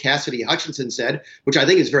lot of what Cassidy Hutchinson said, which I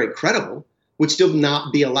think is very credible, would still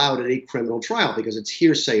not be allowed at a criminal trial because it's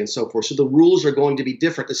hearsay and so forth. So the rules are going to be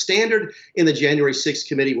different. The standard in the January 6th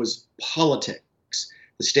committee was politics.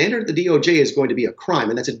 The standard at the DOJ is going to be a crime,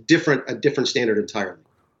 and that's a different standard entirely.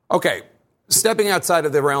 Okay, stepping outside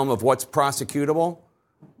of the realm of what's prosecutable,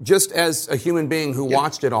 just as a human being who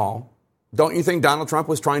watched it all, don't you think Donald Trump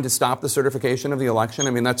was trying to stop the certification of the election?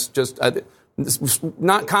 I mean, that's just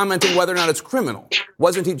not commenting whether or not it's criminal.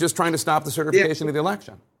 Wasn't he just trying to stop the certification of the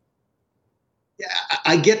election? Yeah,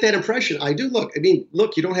 I get that impression. I do. Look,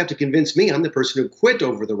 you don't have to convince me. I'm the person who quit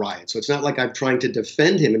over the riot. So it's not like I'm trying to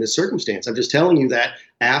defend him in a circumstance. I'm just telling you that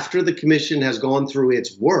after the commission has gone through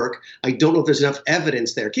its work, I don't know if there's enough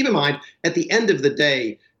evidence there. Keep in mind, at the end of the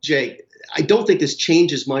day, Jake, I don't think this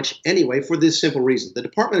changes much anyway for this simple reason. The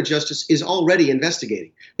Department of Justice is already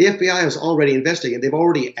investigating. The FBI is already investigating. They've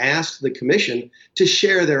already asked the commission to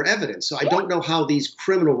share their evidence. So I don't know how these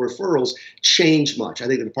criminal referrals change much. I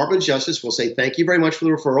think the Department of Justice will say, thank you very much for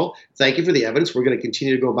the referral. Thank you for the evidence. We're going to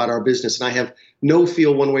continue to go about our business. And I have no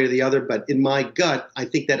feel one way or the other. But in my gut, I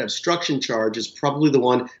think that obstruction charge is probably the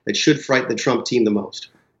one that should frighten the Trump team the most.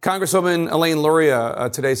 Congresswoman Elaine Luria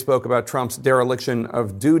today spoke about Trump's dereliction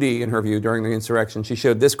of duty, in her view, during the insurrection. She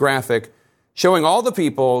showed this graphic showing all the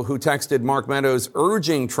people who texted Mark Meadows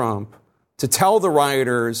urging Trump to tell the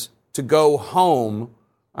rioters to go home,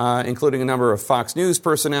 including a number of Fox News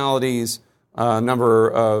personalities, a number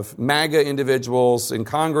of MAGA individuals in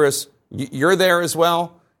Congress. You're there as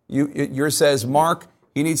well. Yours says, Mark,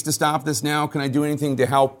 he needs to stop this now. Can I do anything to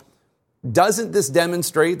help? Doesn't this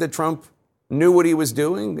demonstrate that Trump knew what he was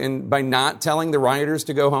doing and by not telling the rioters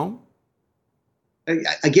to go home?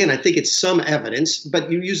 Again, I think it's some evidence,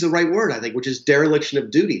 but you use the right word, I think, which is dereliction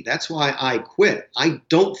of duty. That's why I quit. I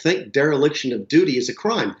don't think dereliction of duty is a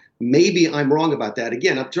crime. Maybe I'm wrong about that.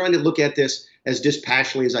 Again, I'm trying to look at this as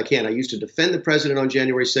dispassionately as I can. I used to defend the president on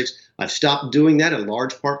January 6th. I've stopped doing that in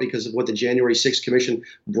large part because of what the January 6th Commission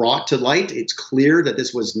brought to light. It's clear that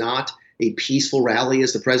this was not a peaceful rally,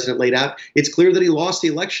 as the president laid out. It's clear that he lost the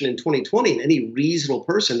election in 2020. And any reasonable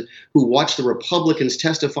person who watched the Republicans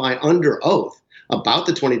testify under oath about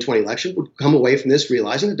the 2020 election would come away from this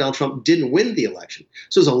realizing that Donald Trump didn't win the election.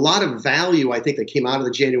 So there's a lot of value, I think, that came out of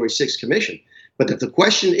the January 6th Commission. But if the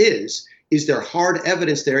question is there hard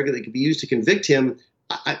evidence there that could be used to convict him?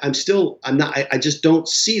 I just don't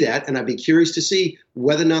see that. And I'd be curious to see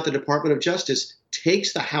whether or not the Department of Justice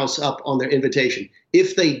takes the House up on their invitation.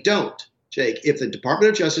 If they don't, Jake, if the Department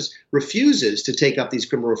of Justice refuses to take up these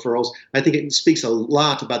criminal referrals, I think it speaks a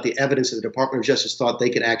lot about the evidence that the Department of Justice thought they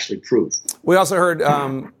could actually prove. We also heard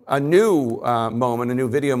a new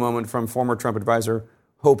video moment from former Trump advisor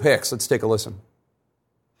Hope Hicks. Let's take a listen.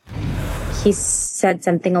 He said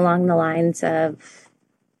something along the lines of,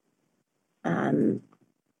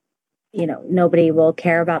 nobody will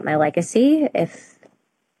care about my legacy if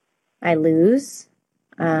I lose.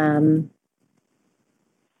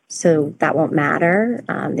 So that won't matter.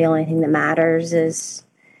 The only thing that matters is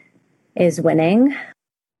winning.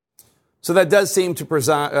 So that does seem to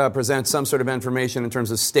present some sort of information in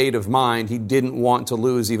terms of state of mind. He didn't want to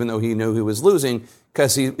lose, even though he knew he was losing,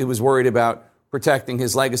 because he was worried about protecting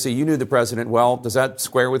his legacy. You knew the president well. Does that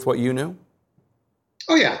square with what you knew?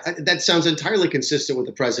 Oh, yeah. That sounds entirely consistent with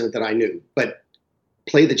the president that I knew. But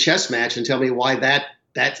play the chess match and tell me why that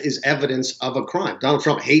is evidence of a crime. Donald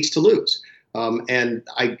Trump hates to lose. And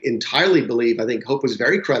I entirely believe, I think Hope was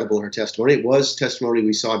very credible in her testimony. It was testimony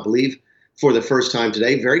we saw, I believe, for the first time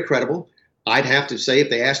today. Very credible. I'd have to say, if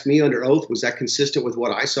they asked me under oath, was that consistent with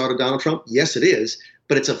what I saw to Donald Trump? Yes, it is.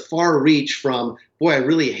 But it's a far reach from, boy, I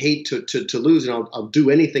really hate to lose and I'll do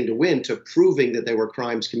anything to win, to proving that there were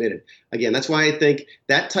crimes committed. Again, that's why I think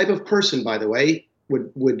that type of person, by the way,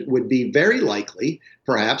 would be very likely,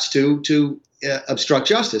 perhaps, to obstruct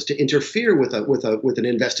justice, to interfere with an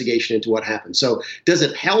investigation into what happened. So does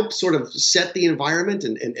it help sort of set the environment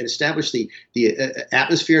and establish the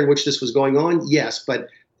atmosphere in which this was going on? Yes, but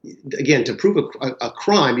again, to prove a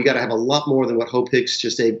crime, you got to have a lot more than what Hope Hicks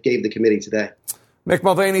just gave the committee today. Mick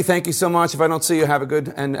Mulvaney, thank you so much. If I don't see you, have a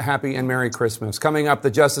good and happy and Merry Christmas. Coming up,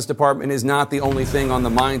 the Justice Department is not the only thing on the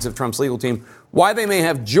minds of Trump's legal team. Why they may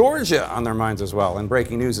have Georgia on their minds as well. And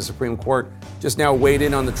breaking news, the Supreme Court just now weighed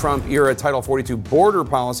in on the Trump-era Title 42 border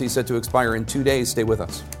policy set to expire in 2 days. Stay with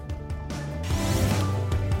us.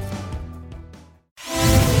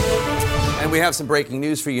 And we have some breaking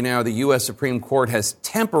news for you now. The U.S. Supreme Court has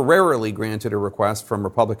temporarily granted a request from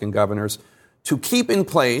Republican governors to keep in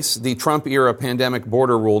place the Trump-era pandemic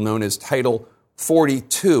border rule known as Title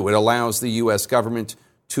 42. It allows the U.S. government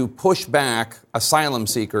to push back asylum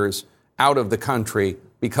seekers out of the country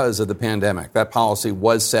because of the pandemic. That policy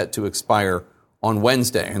was set to expire on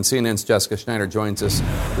Wednesday. And CNN's Jessica Schneider joins us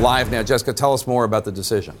live now. Jessica, tell us more about the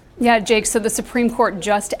decision. Yeah, Jake, so the Supreme Court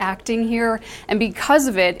just acting here, and because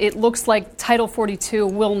of it, it looks like Title 42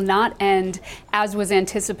 will not end as was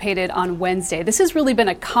anticipated on Wednesday. This has really been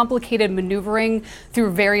a complicated maneuvering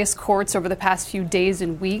through various courts over the past few days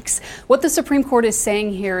and weeks. What the Supreme Court is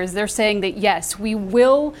saying here is they're saying that, yes, we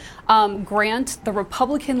will grant the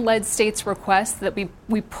Republican-led states' request that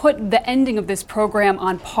we put the ending of this program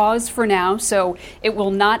on pause for now, so it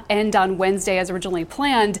will not end on Wednesday as originally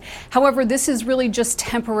planned. However, this is really just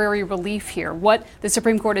temporary relief here. What the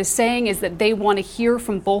Supreme Court is saying is that they want to hear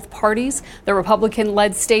from both parties, the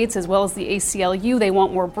Republican-led states as well as the ACLU. They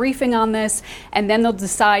want more briefing on this, and then they'll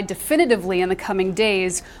decide definitively in the coming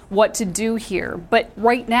days what to do here. But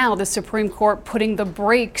right now, the Supreme Court putting the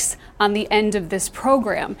brakes on the end of this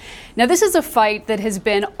program. Now, this is a fight that has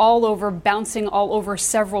been bouncing all over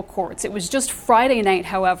several courts. It was just Friday night,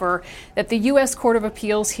 however, that the U.S. Court of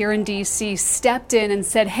Appeals here in D.C. stepped in and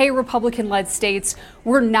said, hey, Republican-led states,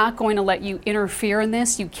 we're not going to let you interfere in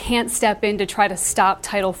this. You can't step in to try to stop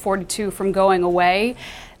Title 42 from going away.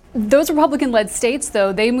 Those Republican-led states,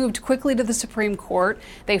 though, they moved quickly to the Supreme Court.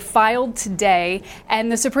 They filed today,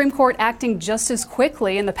 and the Supreme Court acting just as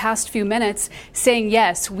quickly in the past few minutes, saying,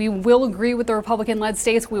 yes, we will agree with the Republican-led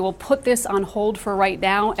states. We will put this on hold for right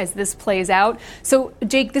now as this plays out. So,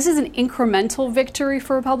 Jake, this is an incremental victory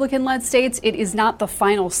for Republican-led states. It is not the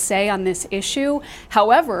final say on this issue.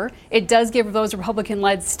 However, it does give those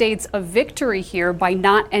Republican-led states a victory here by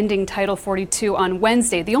not ending Title 42 on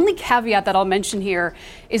Wednesday. The only caveat that I'll mention here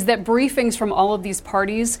is that briefings from all of these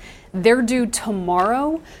parties, they're due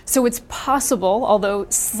tomorrow. So it's possible, although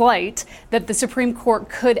slight, that the Supreme Court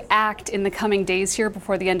could act in the coming days here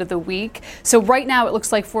before the end of the week. So right now it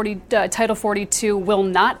looks like Title 42 will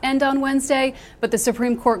not end on Wednesday, but the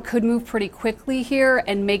Supreme Court could move pretty quickly here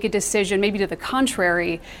and make a decision, maybe to the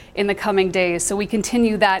contrary, in the coming days. So we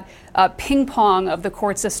continue that ping pong of the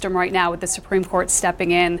court system right now with the Supreme Court stepping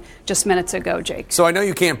in just minutes ago, Jake. So I know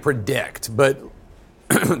you can't predict, but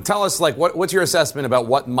tell us, what's your assessment about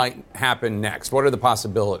what might happen next? What are the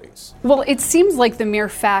possibilities? Well, it seems like the mere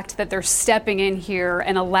fact that they're stepping in here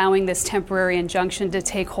and allowing this temporary injunction to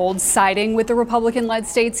take hold, siding with the Republican-led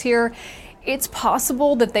states here, it's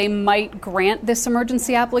possible that they might grant this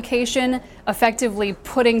emergency application, effectively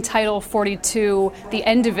putting Title 42, the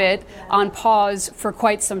end of it, on pause for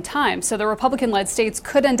quite some time. So the Republican-led states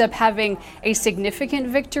could end up having a significant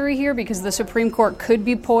victory here because the Supreme Court could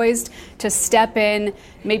be poised to step in,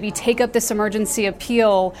 maybe take up this emergency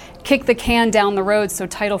appeal, kick the can down the road so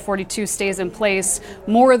Title 42 stays in place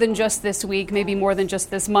more than just this week, maybe more than just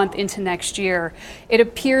this month into next year. It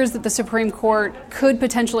appears that the Supreme Court could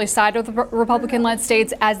potentially side with the Republican-led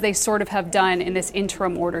states as they sort of have done in this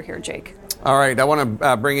interim order here, Jake. All right, I want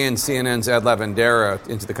to bring in CNN's Ed Lavandera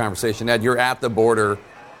into the conversation. Ed, you're at the border,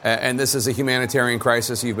 and this is a humanitarian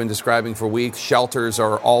crisis you've been describing for weeks. Shelters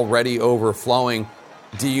are already overflowing.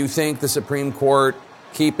 Do you think the Supreme Court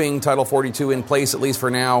keeping Title 42 in place, at least for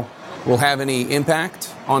now, will have any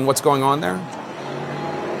impact on what's going on there?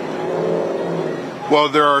 Well,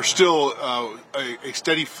 there are still a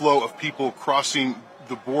steady flow of people crossing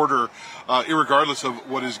the border, irregardless of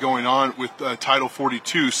what is going on with Title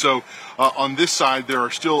 42. So on this side, there are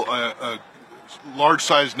still a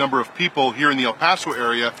large-sized number of people here in the El Paso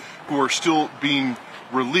area who are still being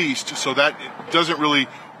released. So that doesn't really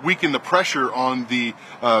weaken the pressure on the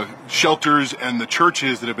shelters and the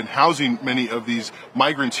churches that have been housing many of these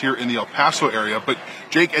migrants here in the El Paso area. But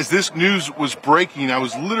Jake, as this news was breaking, I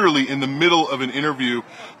was literally in the middle of an interview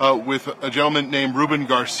with a gentleman named Ruben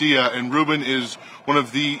Garcia, and Ruben is one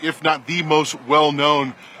of the, if not the most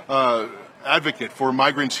well-known advocate for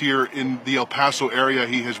migrants here in the El Paso area.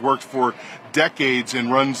 He has worked for decades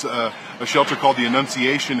and runs a shelter called the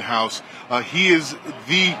Annunciation House. He is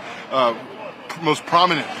the most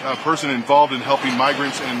prominent person involved in helping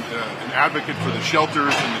migrants and an advocate for the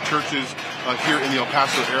shelters and the churches here in the El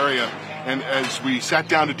Paso area. And as we sat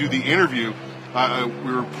down to do the interview,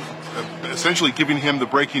 we were essentially giving him the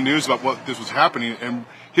breaking news about what this was happening. And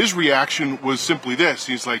his reaction was simply this.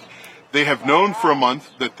 He's like, they have known for a month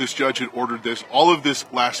that this judge had ordered this, all of this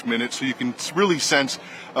last minute, so you can really sense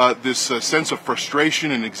this sense of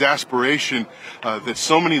frustration and exasperation that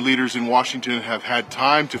so many leaders in Washington have had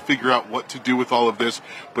time to figure out what to do with all of this,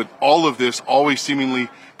 but all of this always seemingly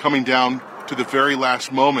coming down to the very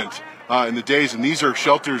last moment in the days. And these are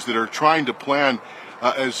shelters that are trying to plan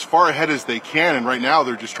as far ahead as they can, and right now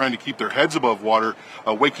they're just trying to keep their heads above water,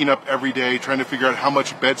 waking up every day, trying to figure out how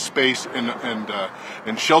much bed space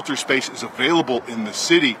and shelter space is available in the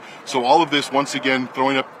city. So all of this, once again,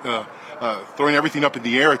 throwing everything up in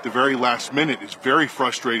the air at the very last minute is very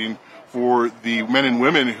frustrating for the men and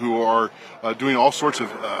women who are doing all sorts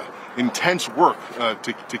of intense work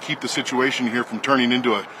to keep the situation here from turning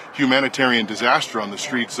into a humanitarian disaster on the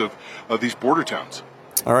streets of these border towns.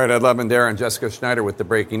 All right, Ed Levendare and Jessica Schneider with the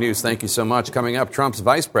breaking news. Thank you so much. Coming up, Trump's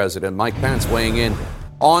Vice President Mike Pence weighing in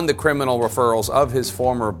on the criminal referrals of his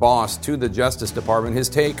former boss to the Justice Department. His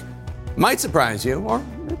take might surprise you, or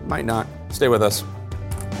it might not. Stay with us.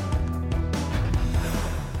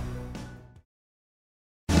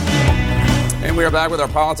 And we are back with our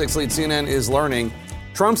politics lead. CNN is learning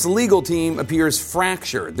Trump's legal team appears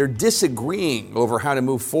fractured. They're disagreeing over how to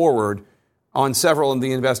move forward on several of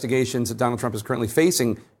the investigations that Donald Trump is currently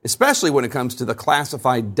facing, especially when it comes to the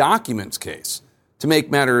classified documents case. To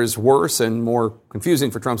make matters worse and more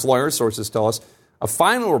confusing for Trump's lawyers, sources tell us, a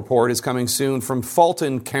final report is coming soon from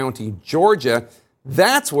Fulton County, Georgia.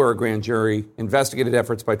 That's where a grand jury investigated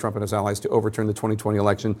efforts by Trump and his allies to overturn the 2020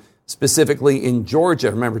 election, specifically in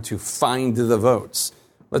Georgia. Remember, to find the votes.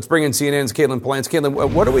 Let's bring in CNN's Caitlin Palance.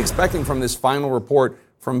 Caitlin, what are we expecting from this final report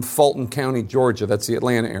from Fulton County, Georgia? That's the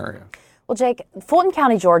Atlanta area. Well, Jake, Fulton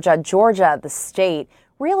County, Georgia, the state,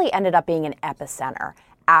 really ended up being an epicenter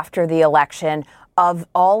after the election of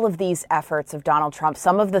all of these efforts of Donald Trump.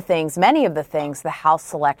 Many of the things the House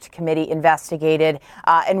Select Committee investigated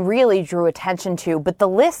and really drew attention to. But the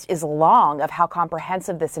list is long of how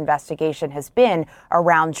comprehensive this investigation has been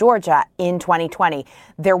around Georgia in 2020.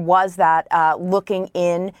 There was that looking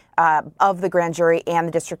in of the grand jury and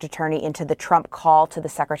the district attorney into the Trump call to the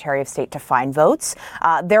Secretary of State to find votes.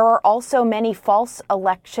 There are also many false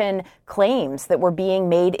election claims that were being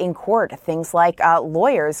made in court, things like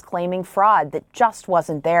lawyers claiming fraud that just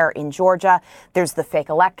wasn't there in Georgia. There's the fake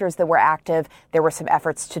electors that were active. There were some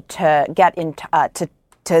efforts to get in touch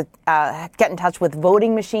with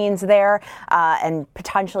voting machines there and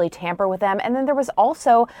potentially tamper with them. And then there was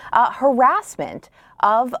also harassment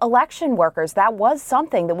of election workers. That was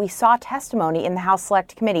something that we saw testimony in the House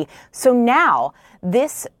Select Committee. So now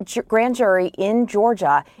this grand jury in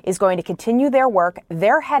Georgia is going to continue their work.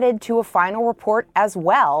 They're headed to a final report as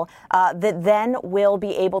well that then will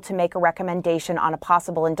be able to make a recommendation on a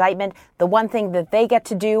possible indictment. The one thing that they get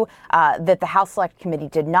to do that the House Select Committee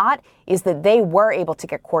did not is that they were able to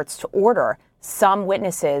get courts to order some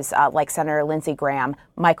witnesses like Senator Lindsey Graham,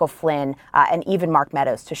 Michael Flynn, and even Mark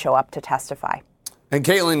Meadows to show up to testify. And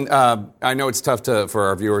Caitlin, I know it's tough for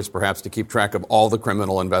our viewers perhaps to keep track of all the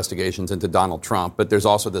criminal investigations into Donald Trump, but there's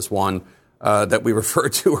also this one that we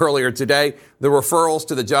referred to earlier today, the referrals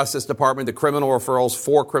to the Justice Department, the criminal referrals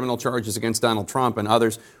for criminal charges against Donald Trump and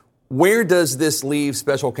others. Where does this leave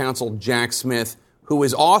Special Counsel Jack Smith, who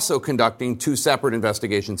is also conducting two separate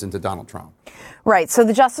investigations into Donald Trump? Right. So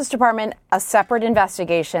the Justice Department, a separate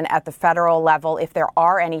investigation at the federal level. If there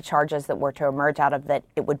are any charges that were to emerge out of that,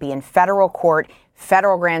 it would be in federal court,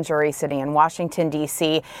 federal grand jury sitting in Washington,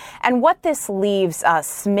 D.C. And what this leaves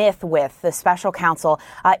Smith with, the special counsel,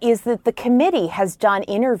 is that the committee has done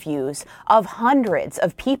interviews of hundreds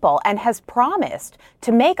of people and has promised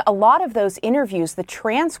to make a lot of those interviews, the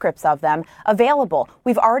transcripts of them, available.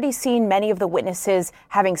 We've already seen many of the witnesses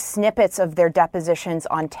having snippets of their depositions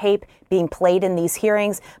on tape being played in these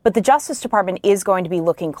hearings, but the Justice Department is going to be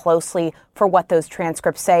looking closely for what those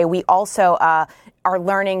transcripts say. We also are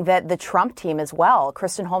learning that the Trump team as well,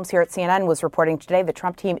 Kristen Holmes here at CNN was reporting today, the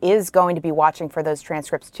Trump team is going to be watching for those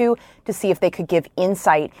transcripts too to see if they could give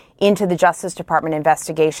insight into the Justice Department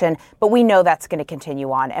investigation. But we know that's going to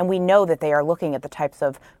continue on, and we know that they are looking at the types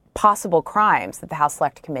of possible crimes that the House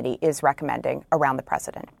Select Committee is recommending around the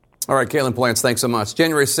president. All right, Caitlin Palance, thanks so much.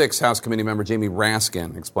 January 6th, House Committee member Jamie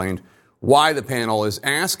Raskin explained why the panel is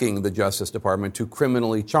asking the Justice Department to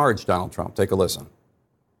criminally charge Donald Trump. Take a listen.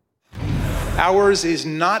 Ours is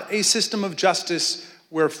not a system of justice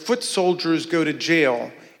where foot soldiers go to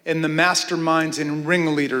jail and the masterminds and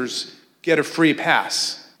ringleaders get a free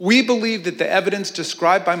pass. We believe that the evidence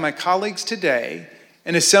described by my colleagues today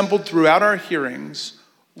and assembled throughout our hearings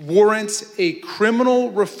warrants a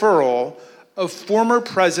criminal referral of former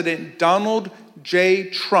President Donald J.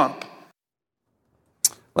 Trump.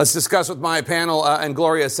 Let's discuss with my panel. And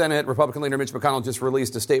Gloria, Senate Republican leader Mitch McConnell just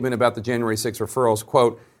released a statement about the January 6 referrals.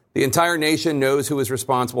 Quote, "The entire nation knows who is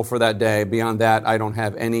responsible for that day. Beyond that, I don't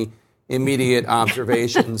have any immediate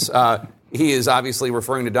observations." He is obviously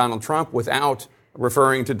referring to Donald Trump without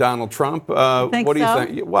referring to Donald Trump. What do you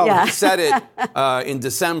think? Well, he said it in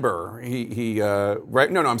December. He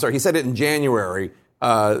said it in January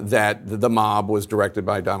that the mob was directed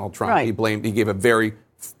by Donald Trump. Right. He gave a very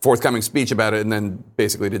forthcoming speech about it and then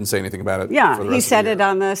basically didn't say anything about it. Yeah, for the he rest said of the it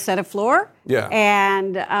on the Senate floor. Yeah.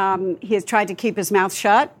 And he has tried to keep his mouth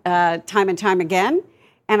shut time and time again.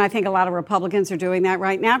 And I think a lot of Republicans are doing that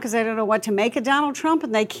right now because they don't know what to make of Donald Trump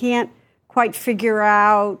and they can't quite figure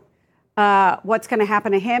out what's going to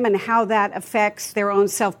happen to him and how that affects their own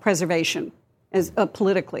self-preservation as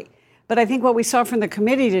politically. But I think what we saw from the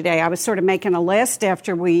committee today, I was sort of making a list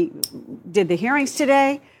after we did the hearings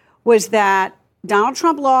today, was that Donald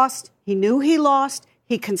Trump lost. He knew he lost.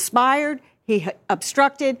 He conspired. He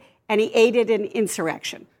obstructed. And he aided an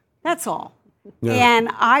insurrection. That's all. Yeah. And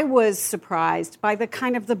I was surprised by the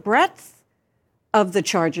kind of the breadth of the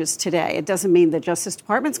charges today. It doesn't mean the Justice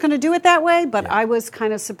Department's going to do it that way, but I was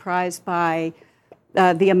kind of surprised by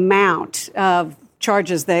the amount of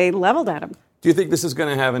charges they leveled at him. Do you think this is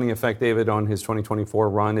going to have any effect, David, on his 2024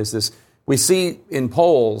 run? We see in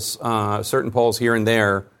polls, certain polls here and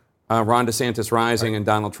there, Ron DeSantis rising and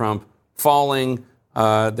Donald Trump falling.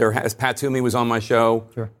 Pat Toomey was on my show,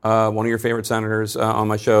 one of your favorite senators, on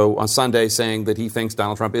my show on Sunday, saying that he thinks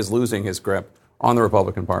Donald Trump is losing his grip on the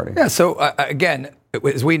Republican Party. Yeah, so again,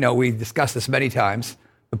 as we know, we discussed this many times,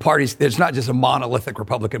 the parties, there's not just a monolithic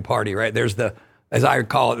Republican Party, right? There's as I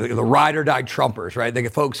call it, the ride or die Trumpers, right? They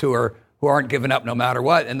get folks who aren't giving up no matter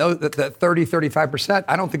what. And those, that 30, 35%,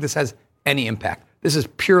 I don't think this has any impact. This is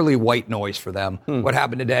purely white noise for them. What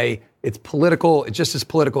happened today, it's political. It's just as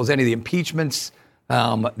political as any of the impeachments,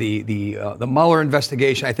 the Mueller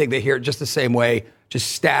investigation. I think they hear it just the same way,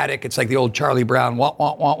 just static. It's like the old Charlie Brown, wah,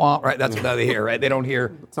 wah, wah, wah, right? That's what they hear, right? They don't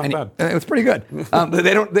hear. It's not bad. It's pretty good.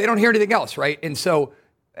 They don't hear anything else, right? And so,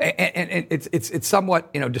 and it's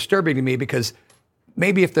somewhat disturbing to me because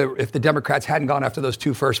maybe if the Democrats hadn't gone after those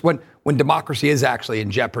two first, when democracy is actually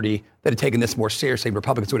in jeopardy, that had taken this more seriously,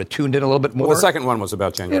 Republicans would have tuned in a little bit more. Well, the second one was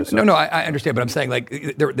about January 6th. No, I understand, but I'm saying like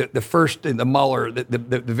the first, the Mueller,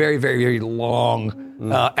 the very, very, very long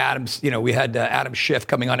Adams. We had Adam Schiff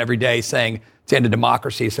coming on every day saying it's the end of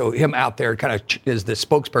democracy. So him out there kind of is the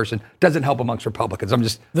spokesperson doesn't help amongst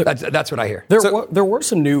Republicans. That's what I hear. There were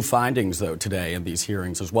some new findings though today in these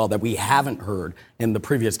hearings as well that we haven't heard in the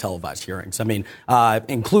previous televised hearings. I mean,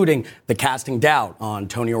 including the casting doubt on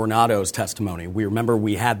Tony Ornato's testimony. We remember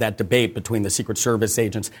we had that debate between the Secret Service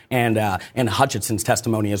agents and Hutchinson's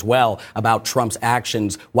testimony as well about Trump's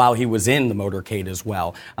actions while he was in the motorcade as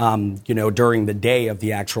well. During the day of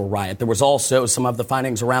the actual riot, there was also some of the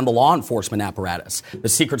findings around the law enforcement apparatus, the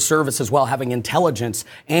Secret Service as well having intelligence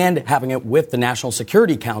and having it with the National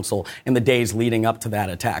Security Council in the days leading up to that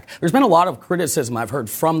attack. There's been a lot of criticism I've heard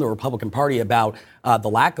from the Republican Party about the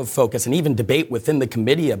lack of focus and even debate within the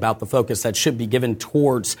committee about the focus that should be given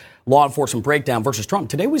towards law enforcement breakdown versus Trump.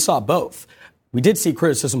 Today we saw both. We did see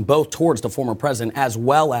criticism both towards the former president as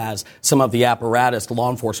well as some of the apparatus, the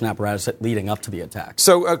law enforcement apparatus leading up to the attack.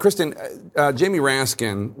 So, Kristen, Jamie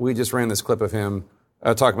Raskin, we just ran this clip of him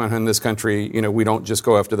talking about how in this country, we don't just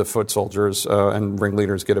go after the foot soldiers and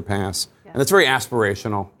ringleaders get a pass. Yeah. And it's very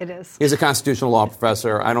aspirational. It is. He's a constitutional law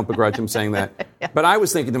professor. I don't begrudge him saying that. Yeah. But I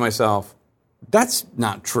was thinking to myself, that's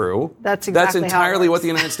not true. That's exactly entirely what the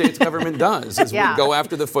United States government does, is we go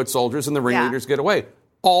after the foot soldiers and the ringleaders get away.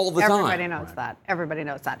 All the time. Everybody knows that. Everybody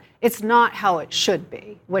knows that. It's not how it should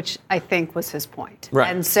be, which I think was his point.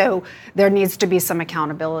 Right. And so there needs to be some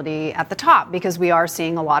accountability at the top because we are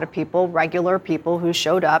seeing a lot of people, regular people who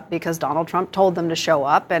showed up because Donald Trump told them to show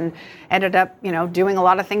up and ended up, doing a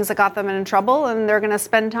lot of things that got them in trouble, and they're going to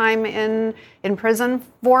spend time in prison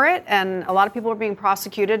for it. And a lot of people are being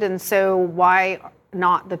prosecuted. And so why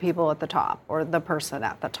not the people at the top or the person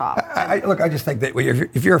at the top? I just think that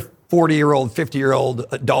if you're a 40-year-old, 50-year-old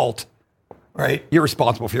adult, right, you're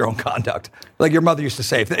responsible for your own conduct. Like your mother used to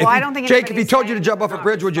say. I don't think Jake, if he told you to jump off a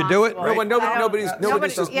bridge, would you do it? Right? Nobody's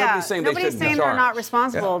saying they're not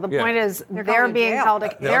responsible. The point is they're being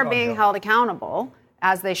held accountable,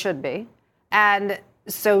 as they should be, and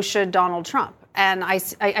so should Donald Trump. And I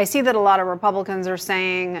see that a lot of Republicans are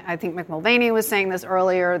saying, I think Mick Mulvaney was saying this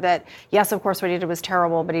earlier, that yes, of course, what he did was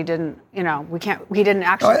terrible, but he didn't, he didn't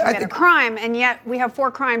actually commit a crime. And yet we have 4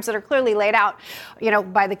 crimes that are clearly laid out,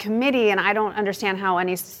 by the committee. And I don't understand how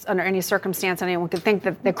under any circumstance anyone could think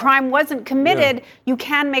that the crime wasn't committed. Yeah. You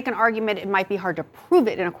can make an argument. It might be hard to prove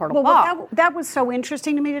it in a court of law. That was so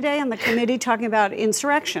interesting to me today on the committee talking about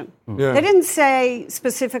insurrection. Yeah. They didn't say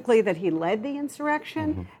specifically that he led the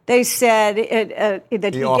insurrection. Mm-hmm. They said that he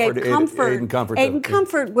gave comfort. Aid and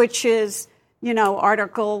comfort, which is,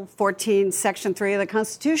 Article 14, Section 3 of the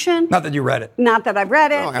Constitution. Not that you read it. Not that I've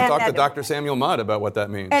read it. No, I talked to Dr. Samuel Mudd about what that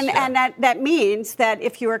means. And that means that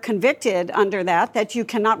if you are convicted under that you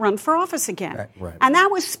cannot run for office again. Right. And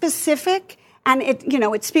that was specific, and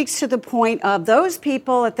it speaks to the point of those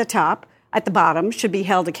people at the top, at the bottom, should be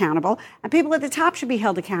held accountable, and people at the top should be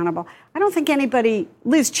held accountable. I don't think anybody,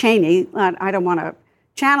 Liz Cheney, I don't want to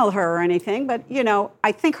channel her or anything, but,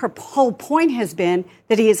 I think her whole point has been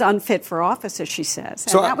that he is unfit for office, as she says.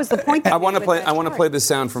 And that was the point. I want to play this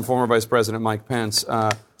sound from former Vice President Mike Pence,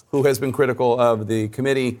 who has been critical of the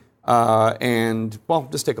committee,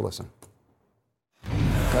 just take a listen.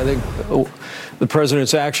 I think the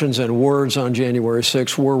president's actions and words on January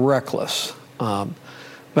 6th were reckless.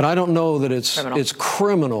 But I don't know that it's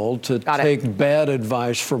criminal to take bad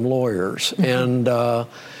advice from lawyers.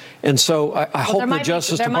 And so I hope the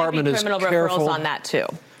Justice Department is careful. There might be criminal referrals on that, too.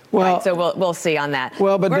 Well, right, so we'll see on that.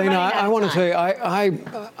 Well, but Dana, I want to tell you,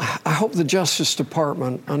 I hope the Justice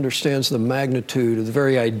Department understands the magnitude of the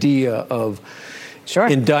very idea of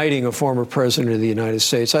indicting a former president of the United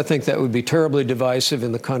States. I think that would be terribly divisive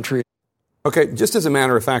in the country. Okay, just as a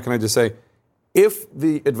matter of fact, can I just say, if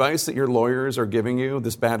the advice that your lawyers are giving you,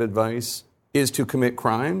 this bad advice, is to commit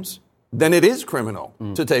crimes, then it is criminal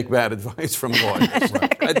to take bad advice from lawyers.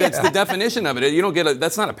 That's the definition of it. You don't get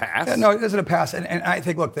that's not a pass. Yeah, no, it isn't a pass. And I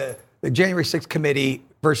think, look, the January 6th committee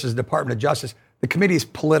versus the Department of Justice, the committee is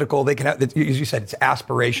political. They can have, as you said, it's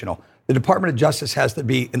aspirational. The Department of Justice has to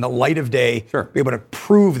be in the light of day, be able to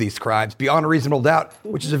prove these crimes beyond a reasonable doubt,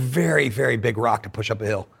 which is a very, very big rock to push up a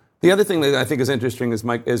hill. The other thing that I think is interesting is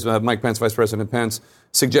Mike Pence, Vice President Pence,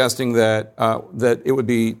 suggesting that it would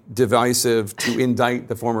be divisive to indict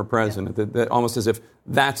the former president, that almost as if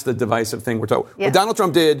that's the divisive thing we're talking. Yeah. What Donald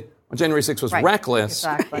Trump did on January 6th was reckless,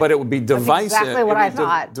 but it would be divisive. That's exactly what I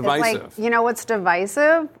thought. Divisive. It's like, what's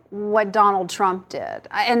divisive? What Donald Trump did.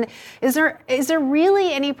 And is there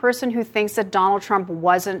really any person who thinks that Donald Trump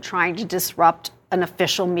wasn't trying to disrupt an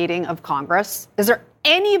official meeting of Congress? Is there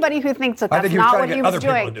anybody who thinks that that's not what he was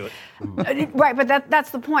doing? To do it. Right, but that's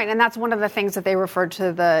the point, and that's one of the things that they referred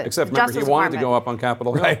to the Except remember, he wanted to go up on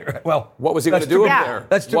Capitol Hill. Right. Well, what was he going to do up there?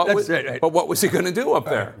 Right. But what was he going to do up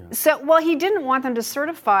there? So, he didn't want them to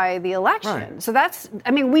certify the election. Right. So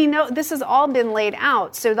we know this has all been laid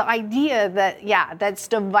out. So the idea that, that's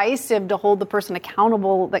divisive to hold the person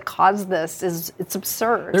accountable that caused this it's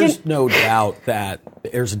absurd. There's no doubt that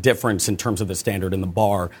there's a difference in terms of the standard and the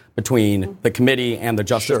bar between the committee and the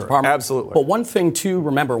Justice Department. Absolutely. But one thing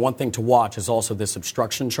to watch is also this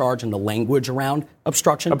obstruction charge and the language around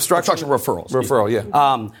obstruction referrals. Referral,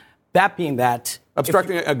 yeah. That being that...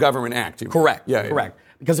 Obstructing a government act. Correct. Yeah. Correct.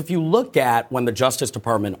 Because if you look at when the Justice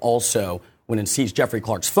Department also went and seized Jeffrey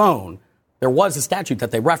Clark's phone, there was a statute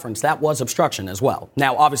that they referenced that was obstruction as well.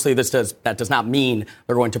 Now, obviously, that does not mean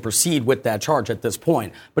they're going to proceed with that charge at this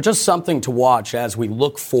point, but just something to watch as we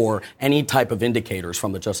look for any type of indicators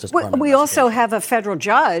from the Justice Department. We also have a federal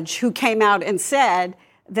judge who came out and said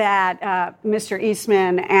that Mr.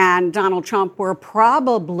 Eastman and Donald Trump were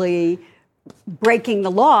probably breaking the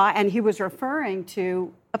law, and he was referring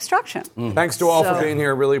to obstruction. Thanks to all for being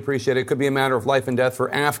here. Really appreciate it. It could be a matter of life and death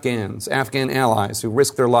for Afghan allies who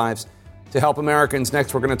risk their lives to help Americans.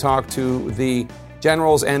 Next, we're going to talk to the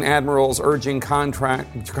generals and admirals urging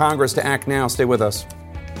Congress to act now. Stay with us.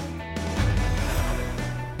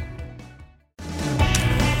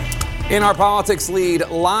 In our politics lead,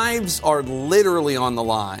 lives are literally on the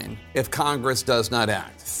line if Congress does not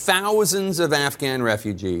act. Thousands of Afghan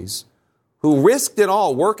refugees who risked it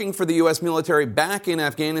all working for the U.S. military back in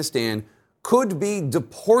Afghanistan could be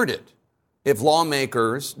deported if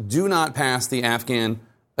lawmakers do not pass the Afghan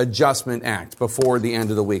Adjustment Act before the end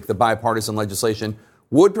of the week. The bipartisan legislation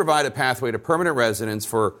would provide a pathway to permanent residence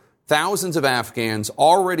for thousands of Afghans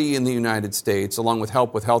already in the United States, along with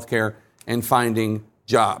help with health care and finding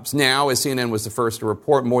jobs. Now, as CNN was the first to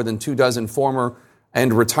report, more than 24 former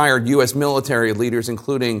and retired U.S. military leaders,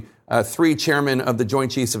 including 3 chairmen of the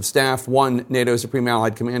Joint Chiefs of Staff, 1 NATO Supreme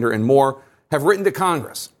Allied Commander, and more, have written to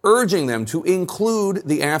Congress, urging them to include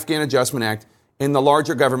the Afghan Adjustment Act in the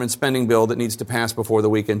larger government spending bill that needs to pass before the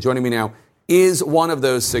weekend. Joining me now is one of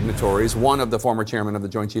those signatories, one of the former chairman of the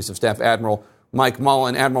Joint Chiefs of Staff, Admiral Mike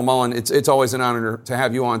Mullen. Admiral Mullen, it's always an honor to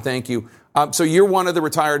have you on. Thank you. So you're one of the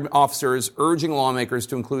retired officers urging lawmakers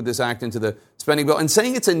to include this act into the spending bill and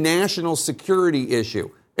saying it's a national security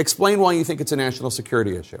issue. Explain why you think it's a national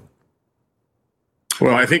security issue.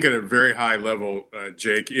 Well, I think at a very high level,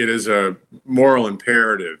 Jake, it is a moral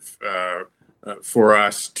imperative for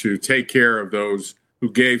us to take care of those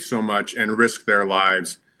who gave so much and risked their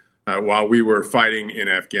lives while we were fighting in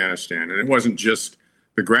Afghanistan. And it wasn't just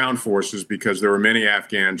the ground forces, because there were many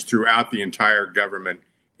Afghans throughout the entire government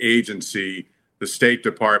agency, the State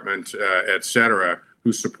Department, et cetera,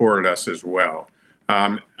 who supported us as well.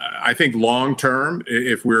 I think long term,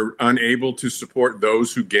 if we're unable to support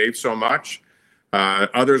those who gave so much,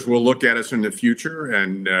 others will look at us in the future,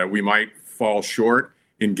 and we might fall short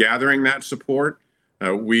in gathering that support.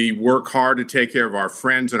 We work hard to take care of our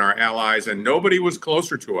friends and our allies, and nobody was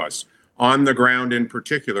closer to us on the ground, in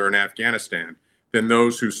particular in Afghanistan, than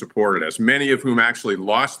those who supported us, many of whom actually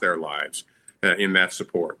lost their lives in that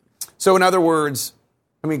support. So in other words,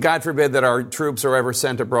 I mean, God forbid that our troops are ever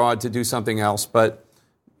sent abroad to do something else, but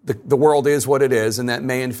the world is what it is, and that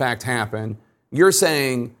may in fact happen. You're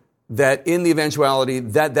saying that in the eventuality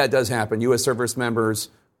that that does happen, U.S. service members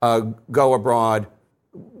go abroad,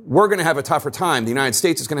 we're going to have a tougher time. The United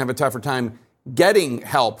States is going to have a tougher time getting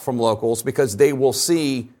help from locals because they will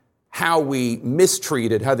see how the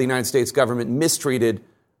United States government mistreated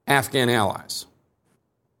Afghan allies.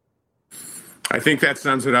 I think that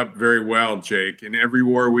sums it up very well, Jake. In every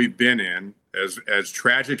war we've been in, as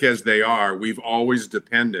tragic as they are, we've always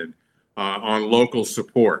depended on local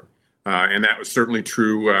support. And that was certainly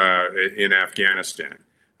true in Afghanistan.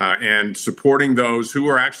 And supporting those who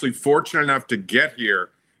were actually fortunate enough to get here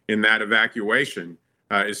in that evacuation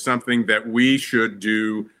is something that we should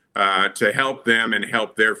do to help them and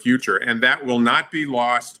help their future. And that will not be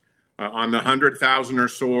lost on the 100,000 or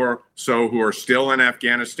so who are still in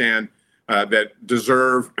Afghanistan that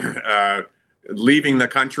deserve leaving the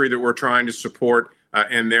country that we're trying to support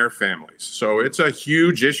and their families. So it's a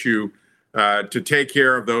huge issue to take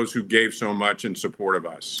care of those who gave so much in support of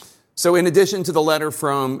us. So in addition to the letter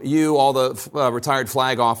from you, all the retired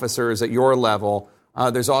flag officers at your level,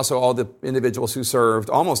 there's also all the individuals who served,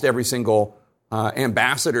 almost every single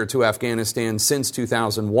ambassador to Afghanistan since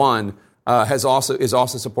 2001 is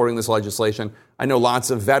also supporting this legislation. I know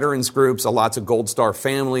lots of veterans groups, lots of Gold Star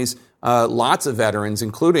families, lots of veterans,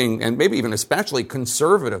 including and maybe even especially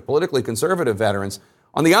politically conservative veterans.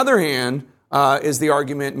 On the other hand, is the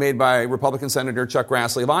argument made by Republican Senator Chuck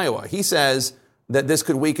Grassley of Iowa. He says that this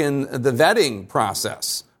could weaken the vetting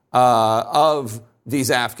process of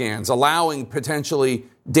these Afghans, allowing potentially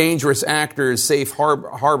dangerous actors safe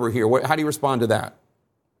harbor here. How do you respond to that?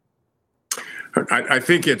 I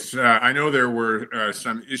think it's, I know there were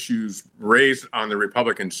some issues raised on the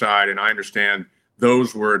Republican side, and I understand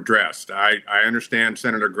those were addressed. I understand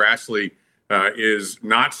Senator Grassley is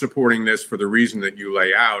not supporting this for the reason that you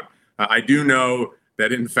lay out. I do know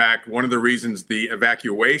that, in fact, one of the reasons the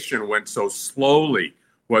evacuation went so slowly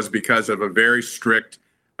was because of a very strict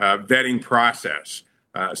vetting process.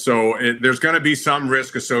 So there's going to be some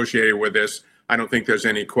risk associated with this. I don't think there's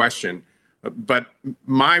any question. But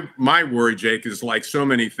my worry, Jake, is like so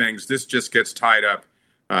many things, this just gets tied up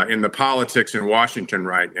in the politics in Washington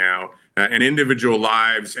right now, and individual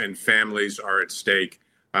lives and families are at stake.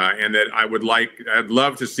 And that I'd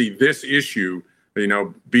love to see this issue,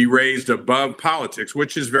 be raised above politics,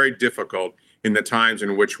 which is very difficult in the times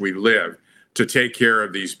in which we live, to take care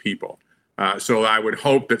of these people. So I would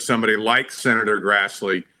hope that somebody like Senator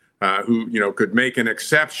Grassley, who could make an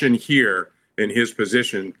exception here in his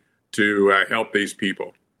position to help these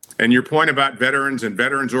people. And your point about veterans and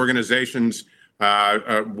veterans organizations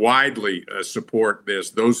widely support this.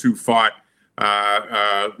 Those who fought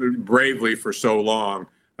bravely for so long.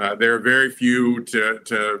 There are very few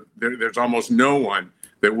there's almost no one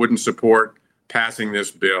that wouldn't support passing this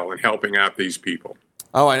bill and helping out these people.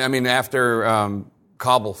 Oh, I mean, after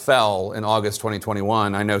Kabul fell in August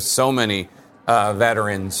 2021, I know so many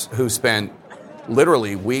veterans who spent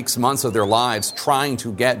literally weeks, months of their lives trying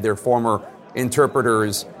to get their former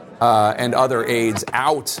interpreters and other aides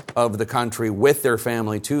out of the country with their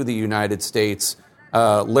family to the United States.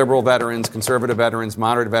 Liberal veterans, conservative veterans,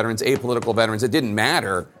 moderate veterans, apolitical veterans. It didn't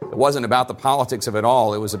matter. It wasn't about the politics of it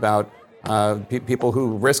all. It was about people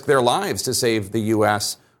who risked their lives to save the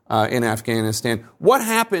U.S. In Afghanistan. What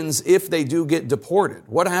happens if they do get deported?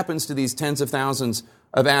 What happens to these tens of thousands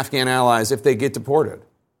of Afghan allies if they get deported?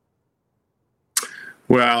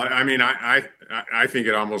 Well, I mean, I think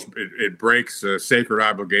it breaks a sacred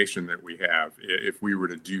obligation that we have if we were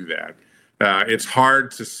to do that. It's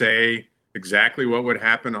hard to say exactly what would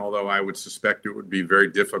happen, although I would suspect it would be very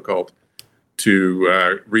difficult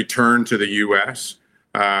to return to the U.S.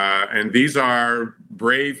 And these are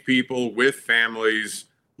brave people with families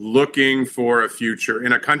looking for a future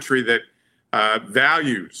in a country that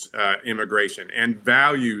values immigration and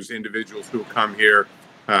values individuals who come here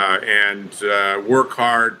and work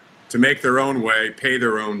hard to make their own way, pay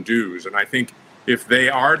their own dues. And I think if they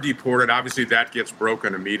are deported, obviously that gets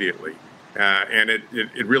broken immediately. And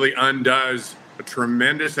it really undoes a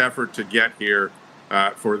tremendous effort to get here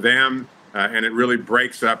for them, and it really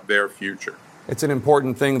breaks up their future. It's an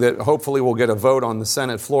important thing that hopefully we'll get a vote on the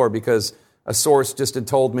Senate floor, because a source just had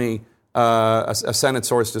told me, a Senate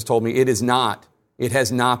source just told me it has not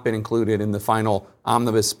been included in the final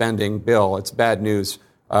omnibus spending bill. It's bad news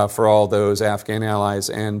for all those Afghan allies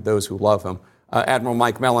and those who love them. Admiral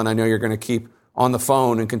Mike Mellon, I know you're going to keep on the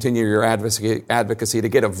phone and continue your advocacy to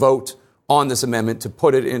get a vote on this amendment to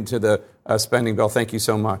put it into the spending bill. Thank you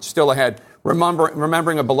so much. Still ahead,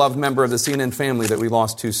 remembering a beloved member of the CNN family that we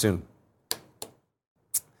lost too soon.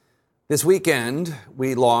 This weekend,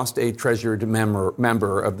 we lost a treasured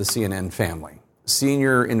member of the CNN family.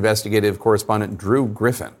 Senior investigative correspondent Drew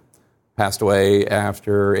Griffin passed away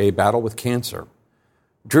after a battle with cancer.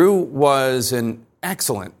 Drew was an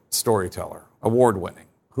excellent storyteller, award-winning,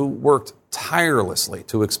 who worked tirelessly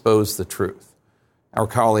to expose the truth. Our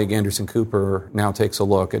colleague Anderson Cooper now takes a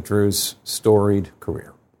look at Drew's storied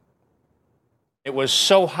career. It was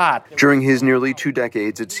so hot. During his nearly 2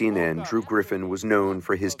 decades at CNN, Drew Griffin was known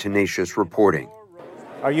for his tenacious reporting.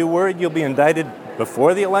 Are you worried you'll be indicted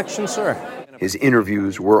before the election, sir? His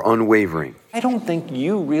interviews were unwavering. I don't think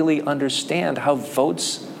you really understand how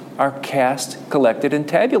votes are cast, collected, and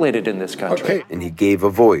tabulated in this country. Okay. And he gave a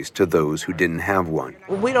voice to those who didn't have one.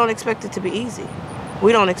 We don't expect it to be easy.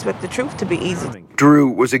 We don't expect the truth to be easy.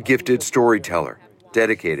 Drew was a gifted storyteller,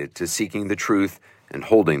 dedicated to seeking the truth and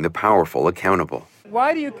holding the powerful accountable.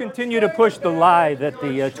 Why do you continue to push the lie that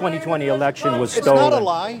the 2020 election was stolen? It's not a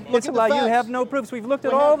lie. It's a lie. You have no proofs. We've looked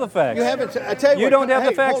at all the facts. You haven't. I tell you, you don't have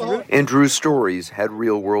the facts. And Drew's stories had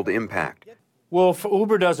real-world impact. Well,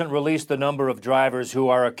 Uber doesn't release the number of drivers who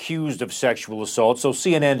are accused of sexual assault, so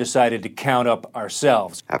CNN decided to count up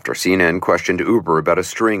ourselves. After CNN questioned Uber about a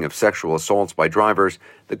string of sexual assaults by drivers,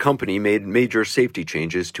 the company made major safety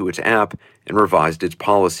changes to its app and revised its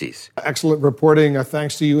policies. Excellent reporting.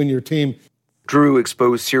 Thanks to you and your team. Drew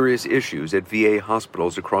exposed serious issues at VA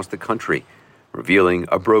hospitals across the country, revealing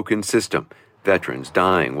a broken system, veterans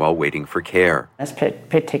dying while waiting for care. This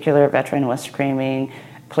particular veteran was screaming,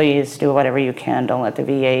 "Please do whatever you can. Don't let the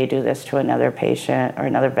VA do this to another patient or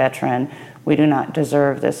another veteran. We do not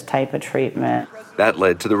deserve this type of treatment." That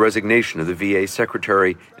led to the resignation of the VA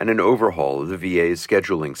secretary and an overhaul of the VA's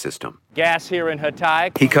scheduling system. Gas here in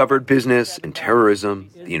Hatay. He covered business and terrorism,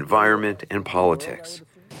 the environment, and politics.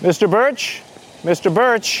 Mr. Birch? Mr.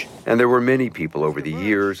 Birch? And there were many people over the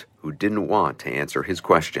years who didn't want to answer his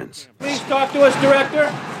questions. Please talk to us,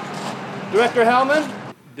 Director. Director Hellman?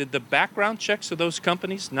 Did the background checks of those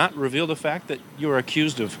companies not reveal the fact that you are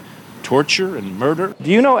accused of torture and murder? Do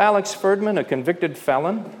you know Alex Ferdman, a convicted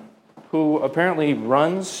felon, who apparently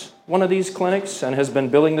runs one of these clinics and has been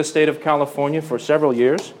billing the state of California for several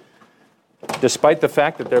years, despite the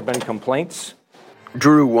fact that there have been complaints?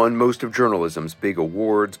 Drew won most of journalism's big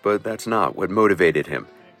awards, but that's not what motivated him.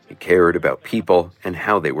 He cared about people and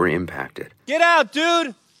how they were impacted. Get out,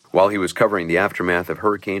 dude! While he was covering the aftermath of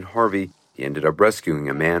Hurricane Harvey, he ended up rescuing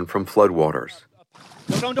a man from floodwaters.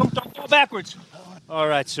 Don't fall backwards. All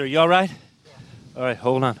right, sir, you all right? All right,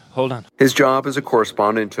 hold on. His job as a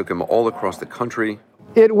correspondent took him all across the country.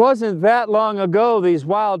 It wasn't that long ago these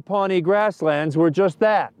wild Pawnee grasslands were just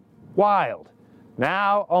that, wild.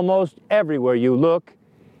 Now, almost everywhere you look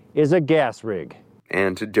is a gas rig.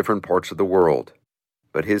 And to different parts of the world.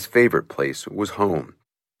 But his favorite place was home.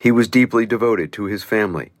 He was deeply devoted to his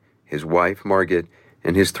family, his wife, Margaret,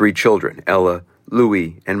 and his 3 children, Ella,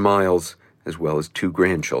 Louis, and Miles, as well as 2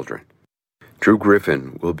 grandchildren. Drew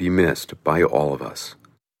Griffin will be missed by all of us.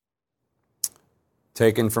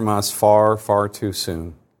 Taken from us far, far too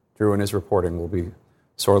soon. Drew and his reporting will be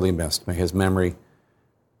sorely missed. May his memory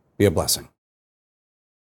be a blessing.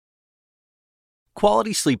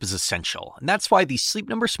 Quality sleep is essential, and that's why the Sleep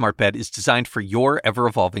Number Smart Bed is designed for your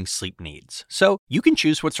ever-evolving sleep needs. So you can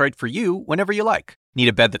choose what's right for you whenever you like. Need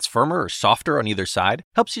a bed that's firmer or softer on either side?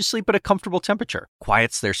 Helps you sleep at a comfortable temperature.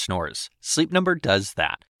 Quiets their snores. Sleep Number does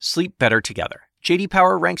that. Sleep better together. JD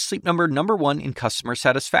Power ranks Sleep Number number 1 in customer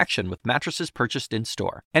satisfaction with mattresses purchased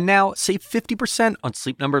in-store. And now, save 50% on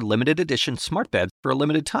Sleep Number limited edition smart beds for a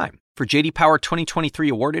limited time. For JD Power 2023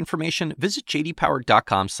 award information, visit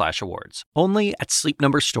jdpower.com/awards. Only at Sleep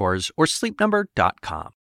Number stores or sleepnumber.com.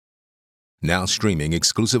 Now streaming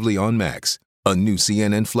exclusively on Max, a new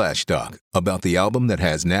CNN flash doc about the album that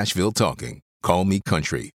has Nashville talking, Call Me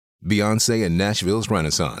Country. Beyoncé and Nashville's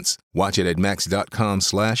Renaissance. Watch it at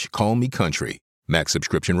max.com/callmecountry. Max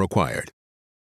subscription required.